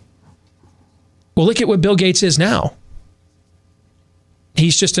antitrust. Well, look at what Bill Gates is now.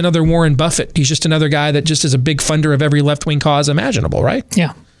 He's just another Warren Buffett. He's just another guy that just is a big funder of every left-wing cause imaginable, right?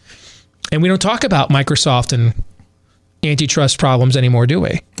 Yeah. And we don't talk about Microsoft and antitrust problems anymore, do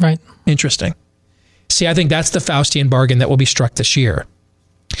we? Right. Interesting. See, I think that's the Faustian bargain that will be struck this year.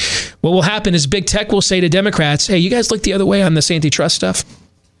 What will happen is big tech will say to Democrats, hey, you guys look the other way on this antitrust stuff.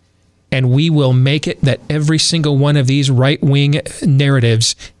 And we will make it that every single one of these right-wing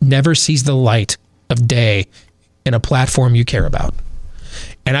narratives never sees the light of day in a platform you care about.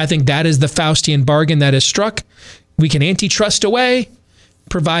 And I think that is the Faustian bargain that is struck. We can antitrust away,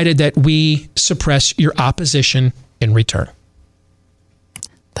 provided that we suppress your opposition in return.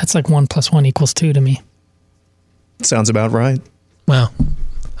 That's like 1 + 1 = 2 to me. Sounds about right. Well,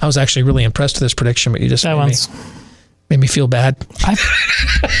 I was actually really impressed with this prediction, but you just made me feel bad.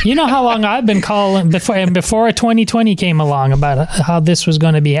 You know how long I've been calling before 2020 came along about how this was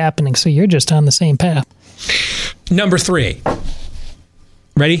going to be happening. So you're just on the same path. Number 3.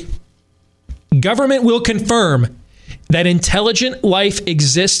 Ready? Government will confirm that intelligent life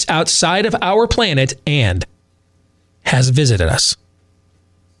exists outside of our planet and has visited us.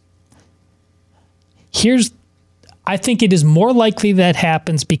 I think it is more likely that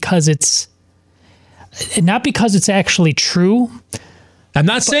happens because it's not because it's actually true. I'm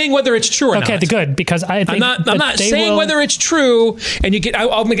not saying whether it's true or not. Okay, good, because I think I'm not saying whether it's true. And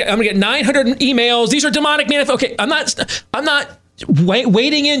I'm gonna get 900 emails. These are demonic manifestations. Okay, I'm not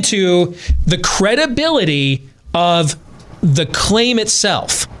wading into the credibility of the claim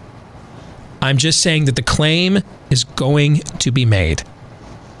itself. I'm just saying that the claim is going to be made.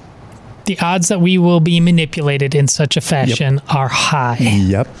 The odds that we will be manipulated in such a fashion are high.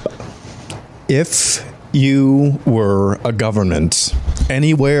 Yep. If you were a government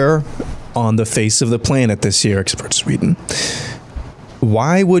anywhere on the face of the planet this year, except for Sweden,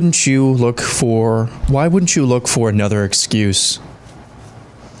 why wouldn't you look for another excuse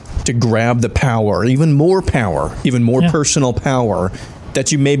to grab the power, even more personal power that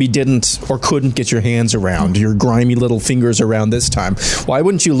you maybe didn't or couldn't get your hands around, your grimy little fingers around this time? Why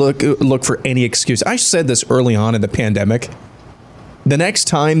wouldn't you look for any excuse? I said this early on in the pandemic. The next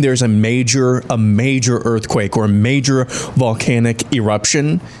time there's a major earthquake or a major volcanic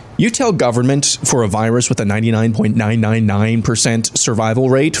eruption, you tell government for a virus with a 99.999% survival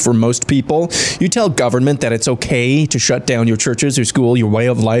rate for most people, you tell government that it's okay to shut down your churches, your school, your way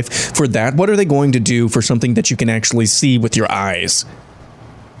of life for that. What are they going to do for something that you can actually see with your eyes?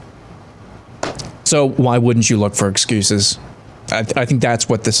 So why wouldn't you look for excuses? I think that's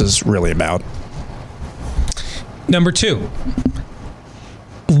what this is really about. Number 2.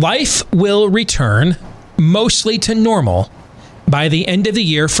 Life will return mostly to normal by the end of the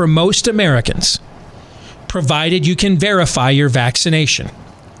year for most Americans, provided you can verify your vaccination.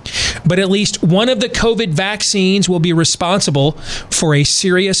 But at least one of the COVID vaccines will be responsible for a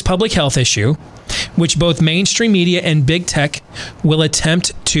serious public health issue, which both mainstream media and big tech will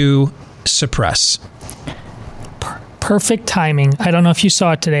attempt to suppress. Perfect timing. I don't know if you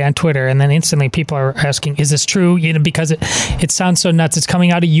saw it today on Twitter, and then instantly people are asking, is this true? Because it sounds so nuts. It's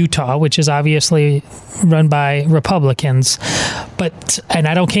coming out of Utah, which is obviously run by Republicans. And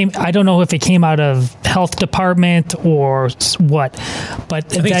I don't know if it came out of health department or what. But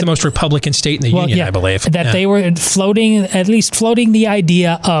I think it's the most Republican state in the union, I believe. They were floating the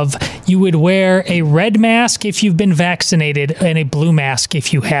idea of you would wear a red mask if you've been vaccinated and a blue mask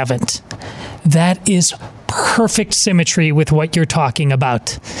if you haven't. That is perfect symmetry with what you're talking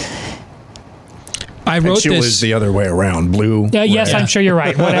about. I wrote this. Was the other way around. Blue. Yes, I'm sure you're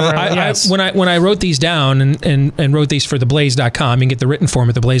right. Whatever. Yes. When I wrote these down and wrote these for theblaze.com, you can get the written form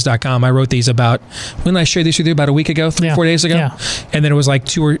at theblaze.com. I wrote these about, when did I share these with you? About a week ago, 4 days ago? Yeah. And then it was like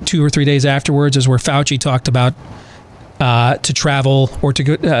two or 3 days afterwards is where Fauci talked about to travel or to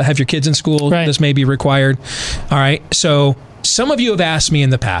go, have your kids in school. Right. This may be required. All right. So some of you have asked me in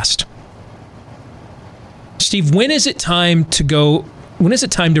the past, Steve, when is it time to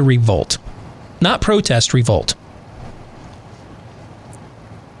revolt? Not protest, revolt.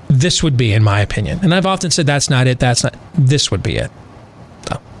 This would be, in my opinion. And I've often said this would be it.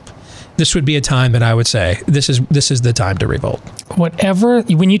 So, this would be a time that I would say, this is the time to revolt. Whatever,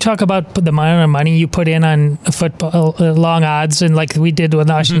 when you talk about the amount of money you put in on football, long odds, and like we did with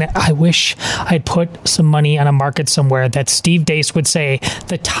Washington, I wish I'd put some money on a market somewhere that Steve Deace would say,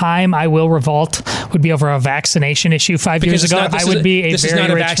 the time I will revolt would be over a vaccination issue 5 years ago. I would be a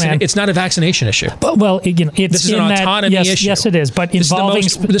very rich man. It's not a vaccination issue. But, well, it's this is an autonomy issue. Yes, it is. But this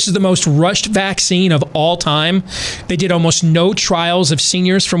is the most rushed vaccine of all time. They did almost no trials of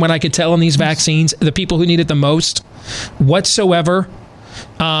seniors, from what I could tell, on these vaccines. The people who need it the most whatsoever.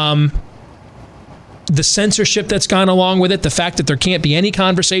 The censorship that's gone along with it, the fact that there can't be any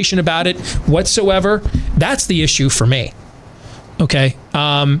conversation about it whatsoever, that's the issue for me. Okay.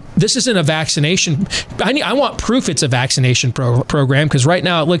 This isn't a vaccination. I want proof it's a vaccination program, because right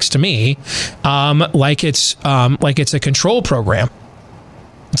now it looks to me like it's a control program.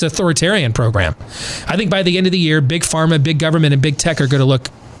 It's an authoritarian program. I think by the end of the year, big pharma, big government, and big tech are going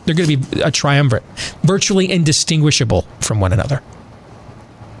to they're going to be a triumvirate, virtually indistinguishable from one another.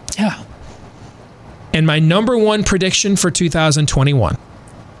 Yeah. And my number one prediction for 2021,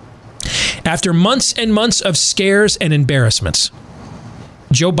 after months and months of scares and embarrassments,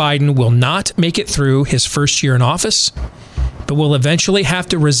 Joe Biden will not make it through his first year in office, but will eventually have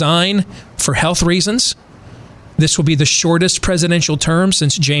to resign for health reasons. This will be the shortest presidential term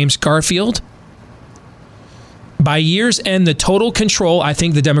since James Garfield. By year's end, the total control, I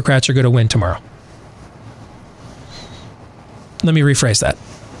think the Democrats are going to win tomorrow. Let me rephrase that.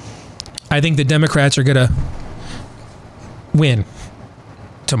 I think the Democrats are going to win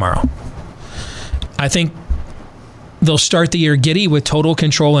tomorrow. I think they'll start the year giddy with total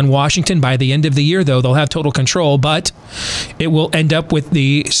control in Washington. By the end of the year, though, they'll have total control, but it will end up with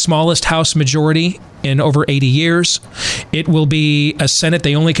the smallest House majority in over 80 years. It will be a Senate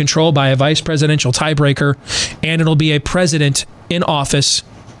they only control by a vice presidential tiebreaker, and it'll be a president in office.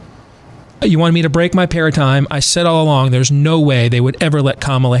 You want me to break my paradigm? I said all along, there's no way they would ever let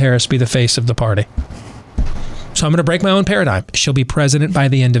Kamala Harris be the face of the party. So I'm going to break my own paradigm. She'll be president by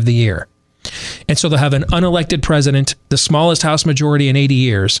the end of the year. And so they'll have an unelected president, the smallest House majority in 80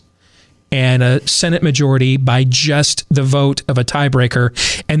 years, and a Senate majority by just the vote of a tiebreaker.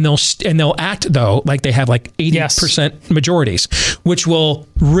 And they'll act, though, like they have like 80% majorities, which will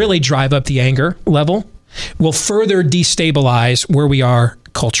really drive up the anger level, will further destabilize where we are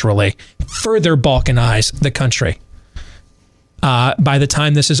culturally, further balkanize the country by the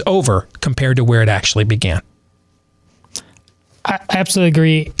time this is over compared to where it actually began. I absolutely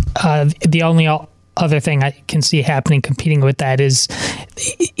agree. The only other thing I can see happening, competing with that, is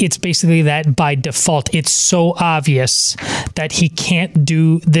it's basically that by default, it's so obvious that he can't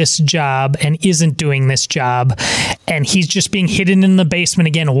do this job and isn't doing this job. And he's just being hidden in the basement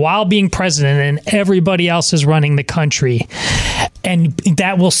again while being president, and everybody else is running the country. And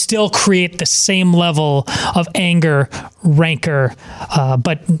that will still create the same level of anger, rancor.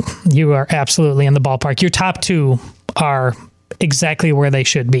 But you are absolutely in the ballpark. Your top two are exactly where they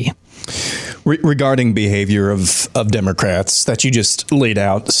should be. Regarding behavior of Democrats that you just laid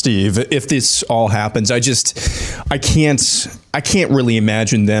out, Steve, if this all happens, I can't really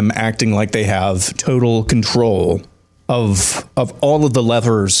imagine them acting like they have total control of all of the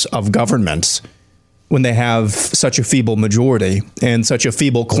levers of government when they have such a feeble majority and such a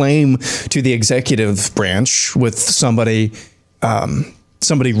feeble claim to the executive branch with somebody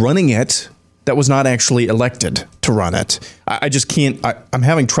running it that was not actually elected to run it. I just can't. I'm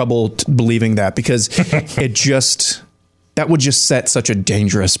having trouble believing that, because that would just set such a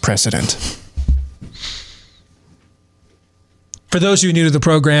dangerous precedent. For those of you new to the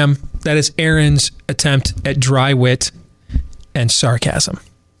program, that is Aaron's attempt at dry wit and sarcasm.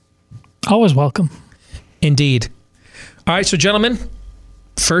 Always welcome. Indeed. All right, so gentlemen,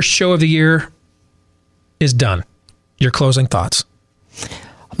 first show of the year is done. Your closing thoughts.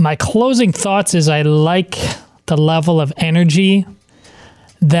 My closing thoughts is I like the level of energy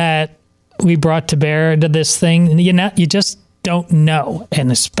that we brought to bear to this thing. You just don't know.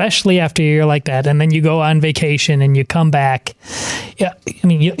 And especially after a year like that, and then you go on vacation and you come back. Yeah, I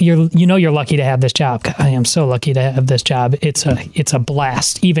mean, you're lucky to have this job. I am so lucky to have this job. It's a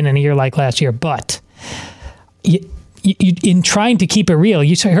blast, even in a year like last year. But in trying to keep it real,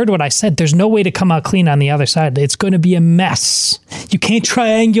 you heard what I said. There's no way to come out clean on the other side. It's going to be a mess. You can't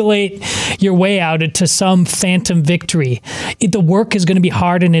triangulate your way out into some phantom victory. The work is going to be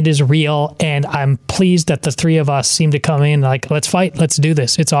hard, and it is real. And I'm pleased that the three of us seem to come in like, let's fight. Let's do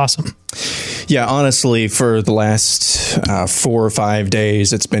this. It's awesome. Yeah, honestly, for the last 4 or 5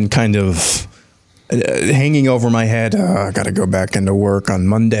 days, it's been kind of hanging over my head. I got to go back into work on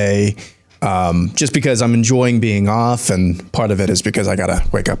Monday. Just because I'm enjoying being off, and part of it is because I got to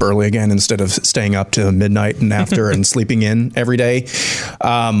wake up early again instead of staying up to midnight and after and sleeping in every day.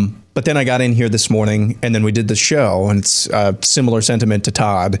 But then I got in here this morning, and then we did the show, and it's a similar sentiment to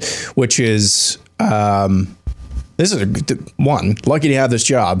Todd, which is this is lucky to have this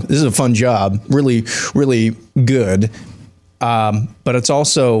job. This is a fun job, really, really good. But it's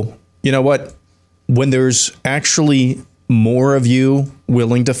also, you know what, when there's actually more of you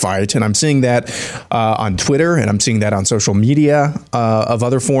willing to fight, and I'm seeing that on Twitter, and I'm seeing that on social media of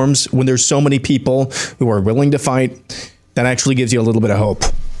other forms, when there's so many people who are willing to fight, that actually gives you a little bit of hope,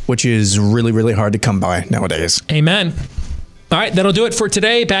 which is really, really hard to come by nowadays. Amen. All right, that'll do it for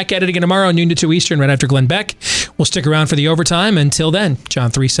today. Back at it again tomorrow, noon to 2 Eastern, right after Glenn Beck. We'll stick around for the overtime. Until then, John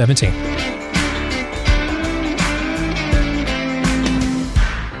 3:17.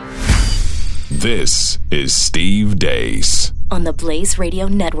 This is Steve Deace on the Blaze Radio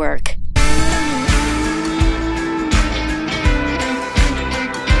Network.